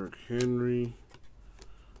Brown, Derrick Henry,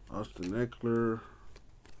 Austin Eckler,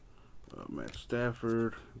 Matt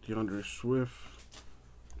Stafford, DeAndre Swift,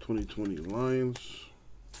 2020 Lions.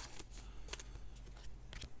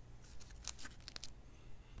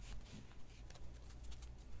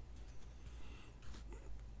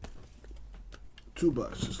 Two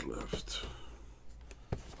boxes left.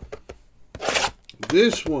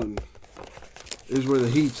 This one is where the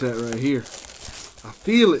heat's at right here. I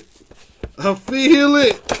feel it. I feel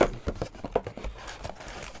it. Look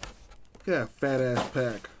at that fat ass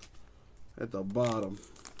pack at the bottom.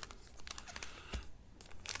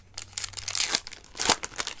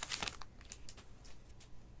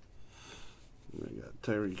 We got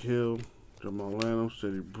Tyreek Hill, Jamal Adams,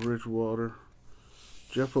 Teddy Bridgewater,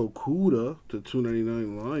 Jeff Okuda to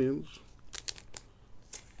 299 Lions.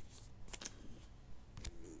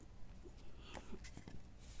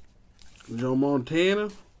 Joe Montana,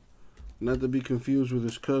 not to be confused with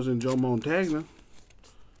his cousin Joe Montagna,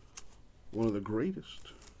 one of the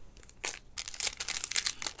greatest.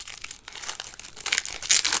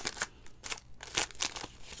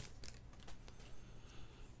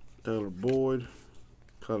 Tyler Boyd,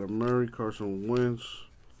 Kyler Murray, Carson Wentz,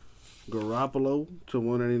 Garoppolo to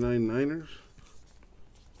 199 Niners.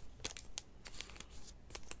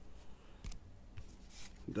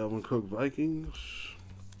 Dalvin Cook Vikings.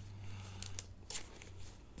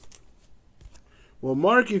 Well,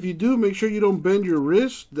 Mark, if you do, make sure you don't bend your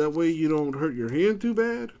wrist. That way you don't hurt your hand too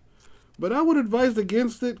bad. But I would advise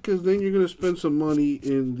against it because then you're going to spend some money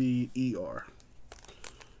in the ER.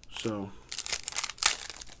 So,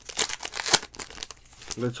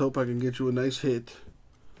 let's hope I can get you a nice hit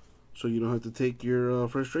so you don't have to take your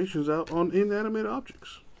frustrations out on inanimate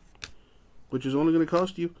objects, which is only going to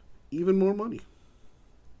cost you even more money.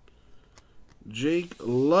 Jake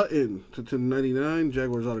Luton to 1099,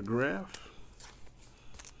 Jaguars autograph.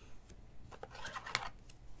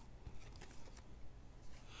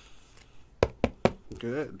 Look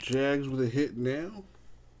at that. Jags with a hit now.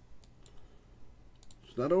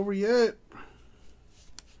 It's not over yet.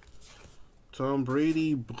 Tom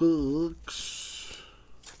Brady books.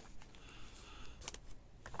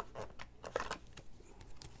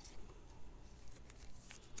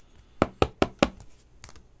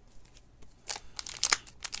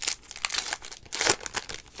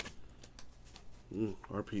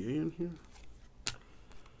 RPA in here.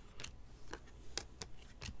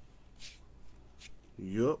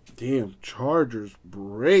 Yup. Damn. Chargers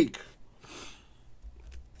break.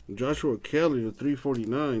 Joshua Kelly to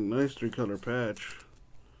 349. Nice 3-color patch.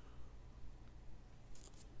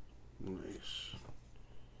 Nice.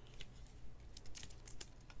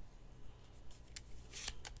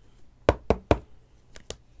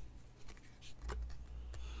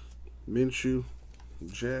 Minshew.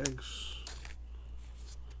 Jags.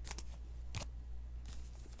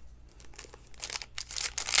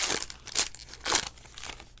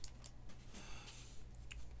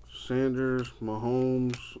 Sanders,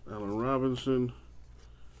 Mahomes, Allen Robinson,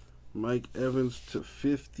 Mike Evans to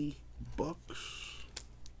 50 $.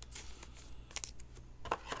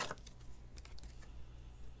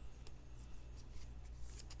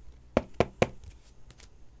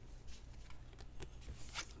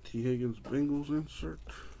 T. Higgins Bengals insert.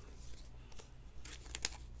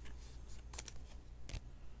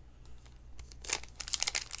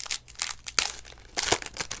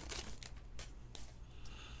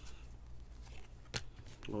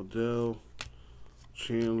 Odell,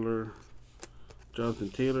 Chandler, Jonathan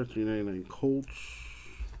Taylor, 399 Colts.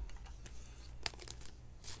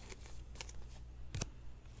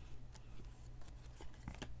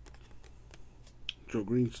 Joe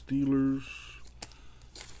Green Steelers.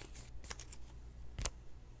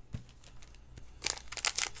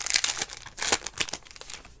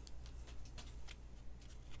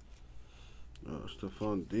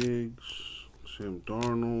 Stephon Diggs, Sam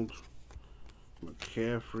Darnold,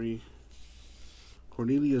 McCaffrey,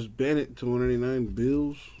 Cornelius Bennett to 199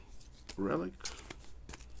 Bills relic.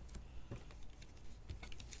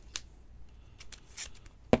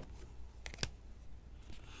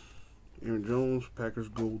 Aaron Jones, Packers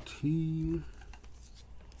Gold Team.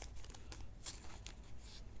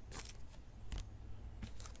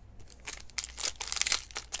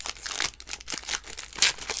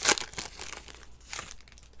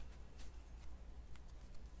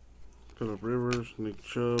 Phillip Rivers, Nick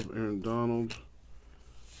Chubb, Aaron Donald,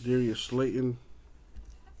 Darius Slayton.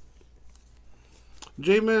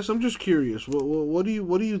 J-Mass, I'm just curious. What do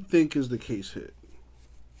you think is the case hit?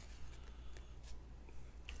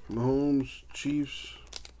 Mahomes, Chiefs.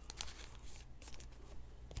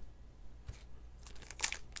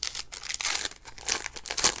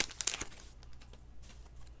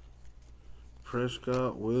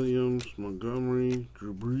 Prescott, Williams, Montgomery,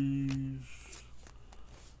 Drew Brees,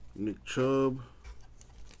 Nick Chubb.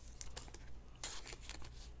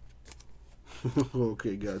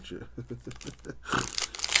 Okay, gotcha.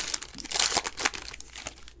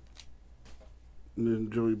 And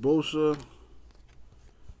then Joey Bosa,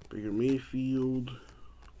 Baker Mayfield,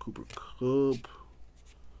 Cooper Kupp.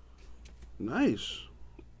 Nice.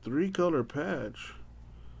 3-color patch.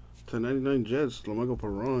 1099 Jets, Lamichael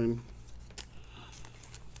Perine.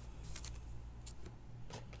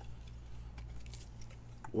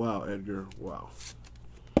 Wow, Edgar. Wow.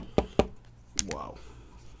 Wow.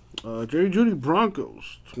 Jerry Jeudy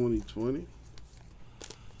Broncos 2020.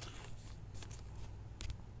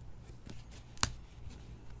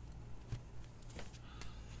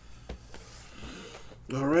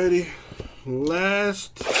 Alrighty.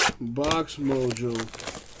 Last box mojo.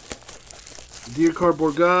 Dear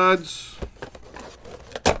Cardboard Gods,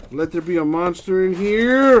 let there be a monster in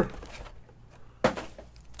here.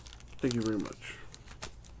 Thank you very much.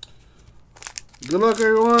 Good luck,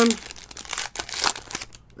 everyone.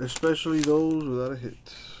 Especially those without a hit.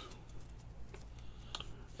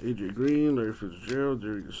 AJ Green, Larry Fitzgerald,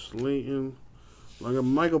 Darius Slayton. I got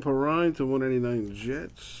Michael Perine to 199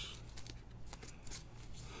 Jets.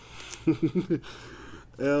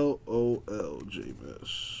 LOL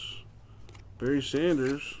J-Mess. Barry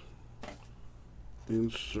Sanders.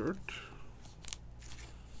 Insert.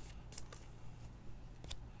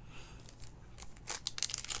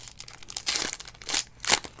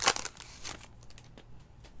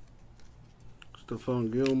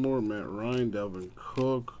 Stephon Gilmore, Matt Ryan, Dalvin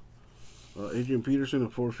Cook, Adrian Peterson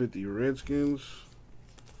at 450 Redskins.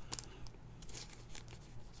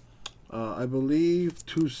 I believe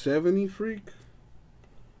 270 Freak.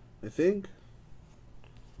 I think.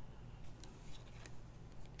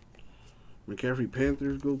 McCaffrey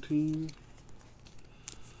Panthers go team.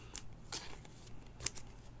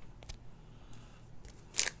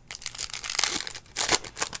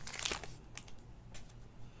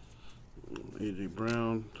 A.J.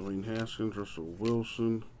 Brown, Dwayne Haskins, Russell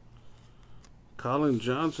Wilson, Colin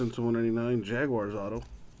Johnson to 199, Jaguars auto.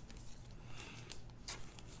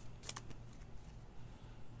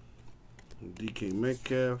 DK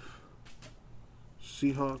Metcalf,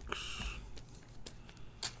 Seahawks.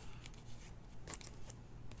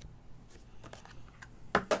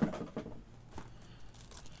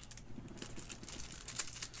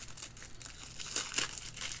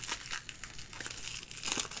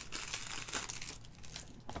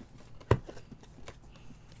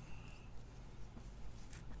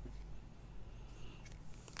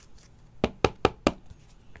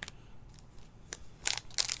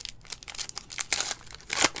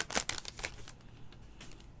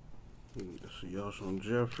 Yalshon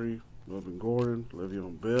Jeffrey, Melvin Gordon,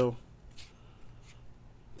 Le'Veon Bell.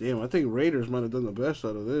 Damn, I think Raiders might have done the best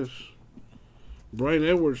out of this. Brian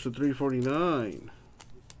Edwards to 349.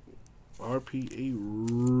 RPA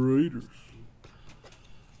Raiders.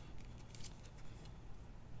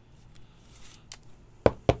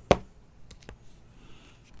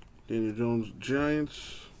 Daniel Jones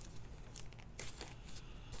Giants.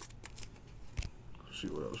 see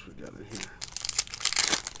what else we got in here.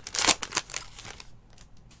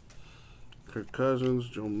 Kirk Cousins,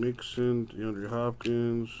 Joe Mixon, DeAndre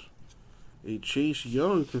Hopkins, a Chase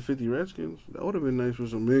Young to 50 Redskins. That would have been nice with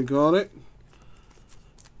some ink on it.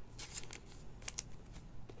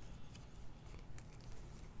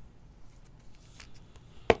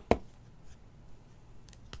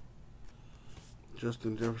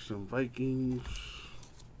 Justin Jefferson, Vikings.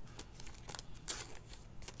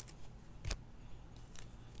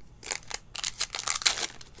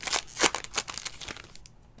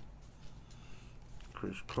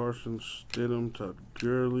 Chris Carson, Stidham, Todd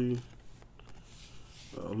Gurley.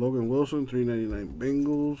 Logan Wilson, $3.99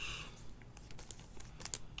 Bengals.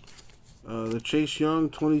 The Chase Young,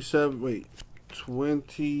 27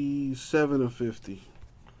 of 50.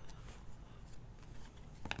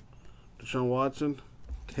 Deshaun Watson,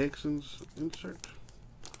 Texans, insert.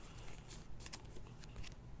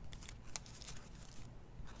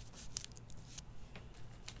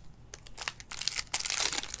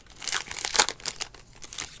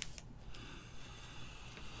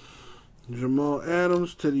 Jamal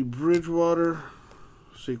Adams, Teddy Bridgewater,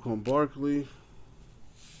 Saquon Barkley,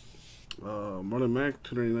 Marlon Mack,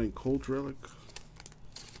 299 Colts relic.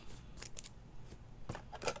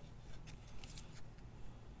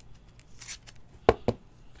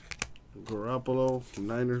 Garoppolo,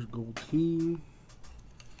 Niners gold team.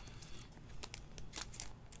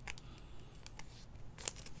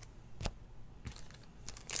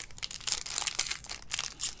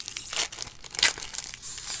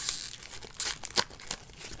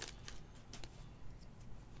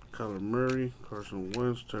 Kyler Murray, Carson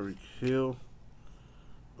Wentz, Tyreek Hill,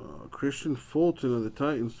 Christian Fulton of the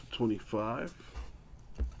Titans to 25.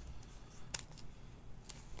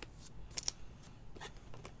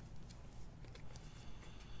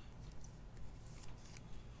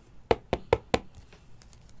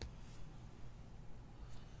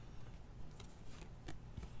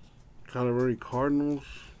 Kyler Murray, Cardinals.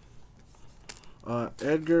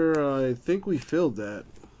 Edgar, I think we filled that.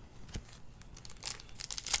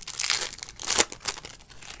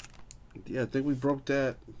 Yeah, I think we broke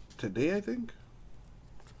that today, I think.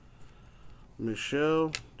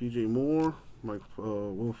 Michelle, DJ Moore,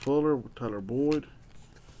 Will Fuller, Tyler Boyd,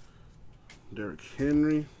 Derrick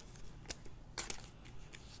Henry.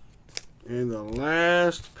 And the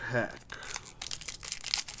last pack.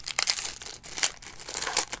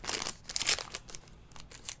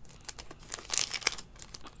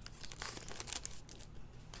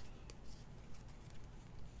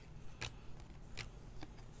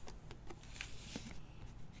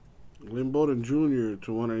 Lynn Bowden Jr.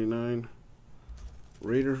 to 199.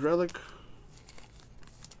 Raiders relic.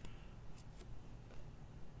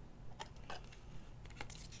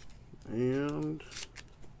 And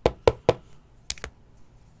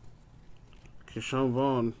Keyshawn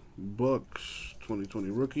Vaughn, Bucks 2020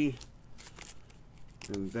 rookie.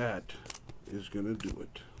 And that is going to do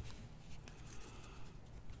it.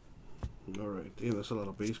 Alright, yeah, that's a lot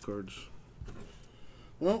of base cards.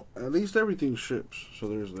 Well, at least everything ships, so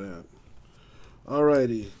there's that.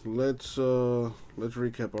 Alrighty, let's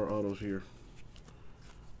recap our autos here.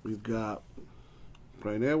 We've got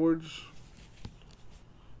Brian Edwards,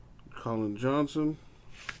 Colin Johnson,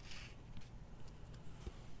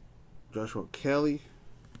 Joshua Kelly,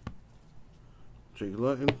 Jake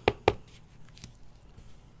Luton,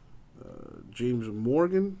 James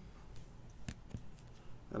Morgan,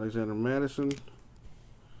 Alexander Madison,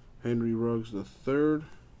 Henry Ruggs III,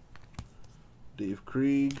 Dave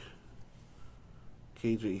Krieg,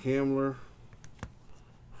 KJ Hamler,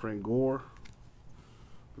 Frank Gore,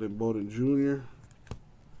 Lynn Bowden Jr.,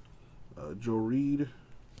 Joe Reed,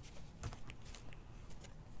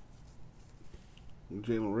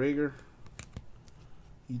 Jalen Reagor,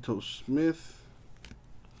 Ito Smith,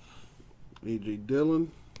 AJ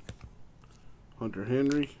Dillon, Hunter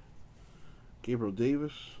Henry, Gabriel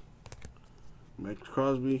Davis, Max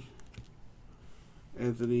Crosby,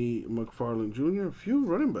 Anthony McFarland Jr. A few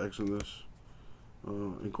running backs in this.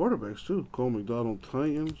 And quarterbacks too. Cole McDonald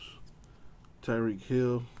Titans, Tyreek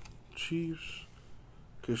Hill Chiefs,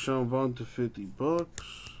 Keyshawn Vaughn to 50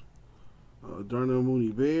 Bucks, Darnell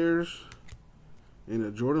Mooney Bears, and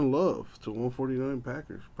a Jordan Love to 149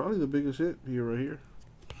 Packers. Probably the biggest hit here right here.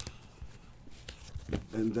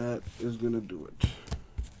 And that is gonna do it.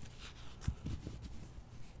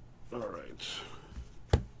 Alright.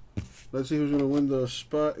 Let's see who's gonna win the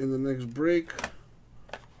spot in the next break.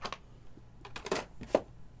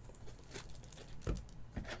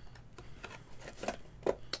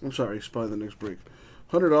 I'm sorry, spot in the next break.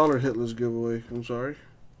 $100 hitless giveaway. I'm sorry.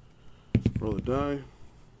 Roll the die.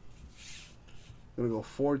 Gonna go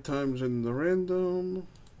 4 times in the random.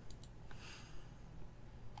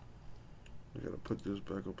 I gotta put this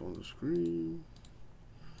back up on the screen.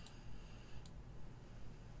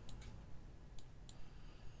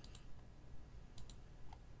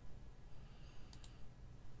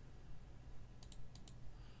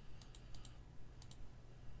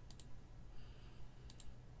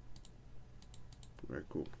 Alright,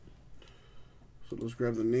 cool. So let's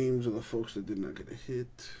grab the names of the folks that did not get a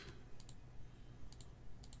hit.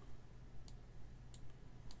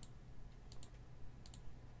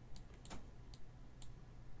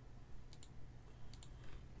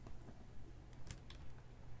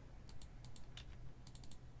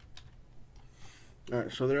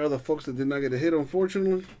 Alright, so there are the folks that did not get a hit,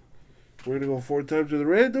 unfortunately. We're going to go 4 times to the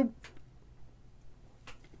random.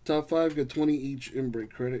 Top 5 get 20 each in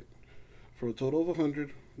break credit for a total of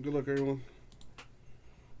 100. Good luck, everyone.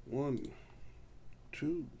 1,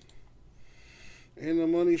 2. And the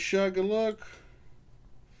money shot, good luck.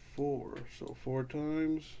 4. So 4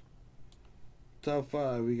 times. Top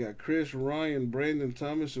 5, we got Chris, Ryan, Brandon,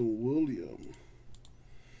 Thomas, and William.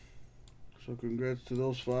 So congrats to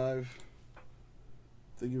those 5.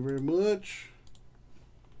 Thank you very much.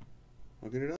 I'll get it out.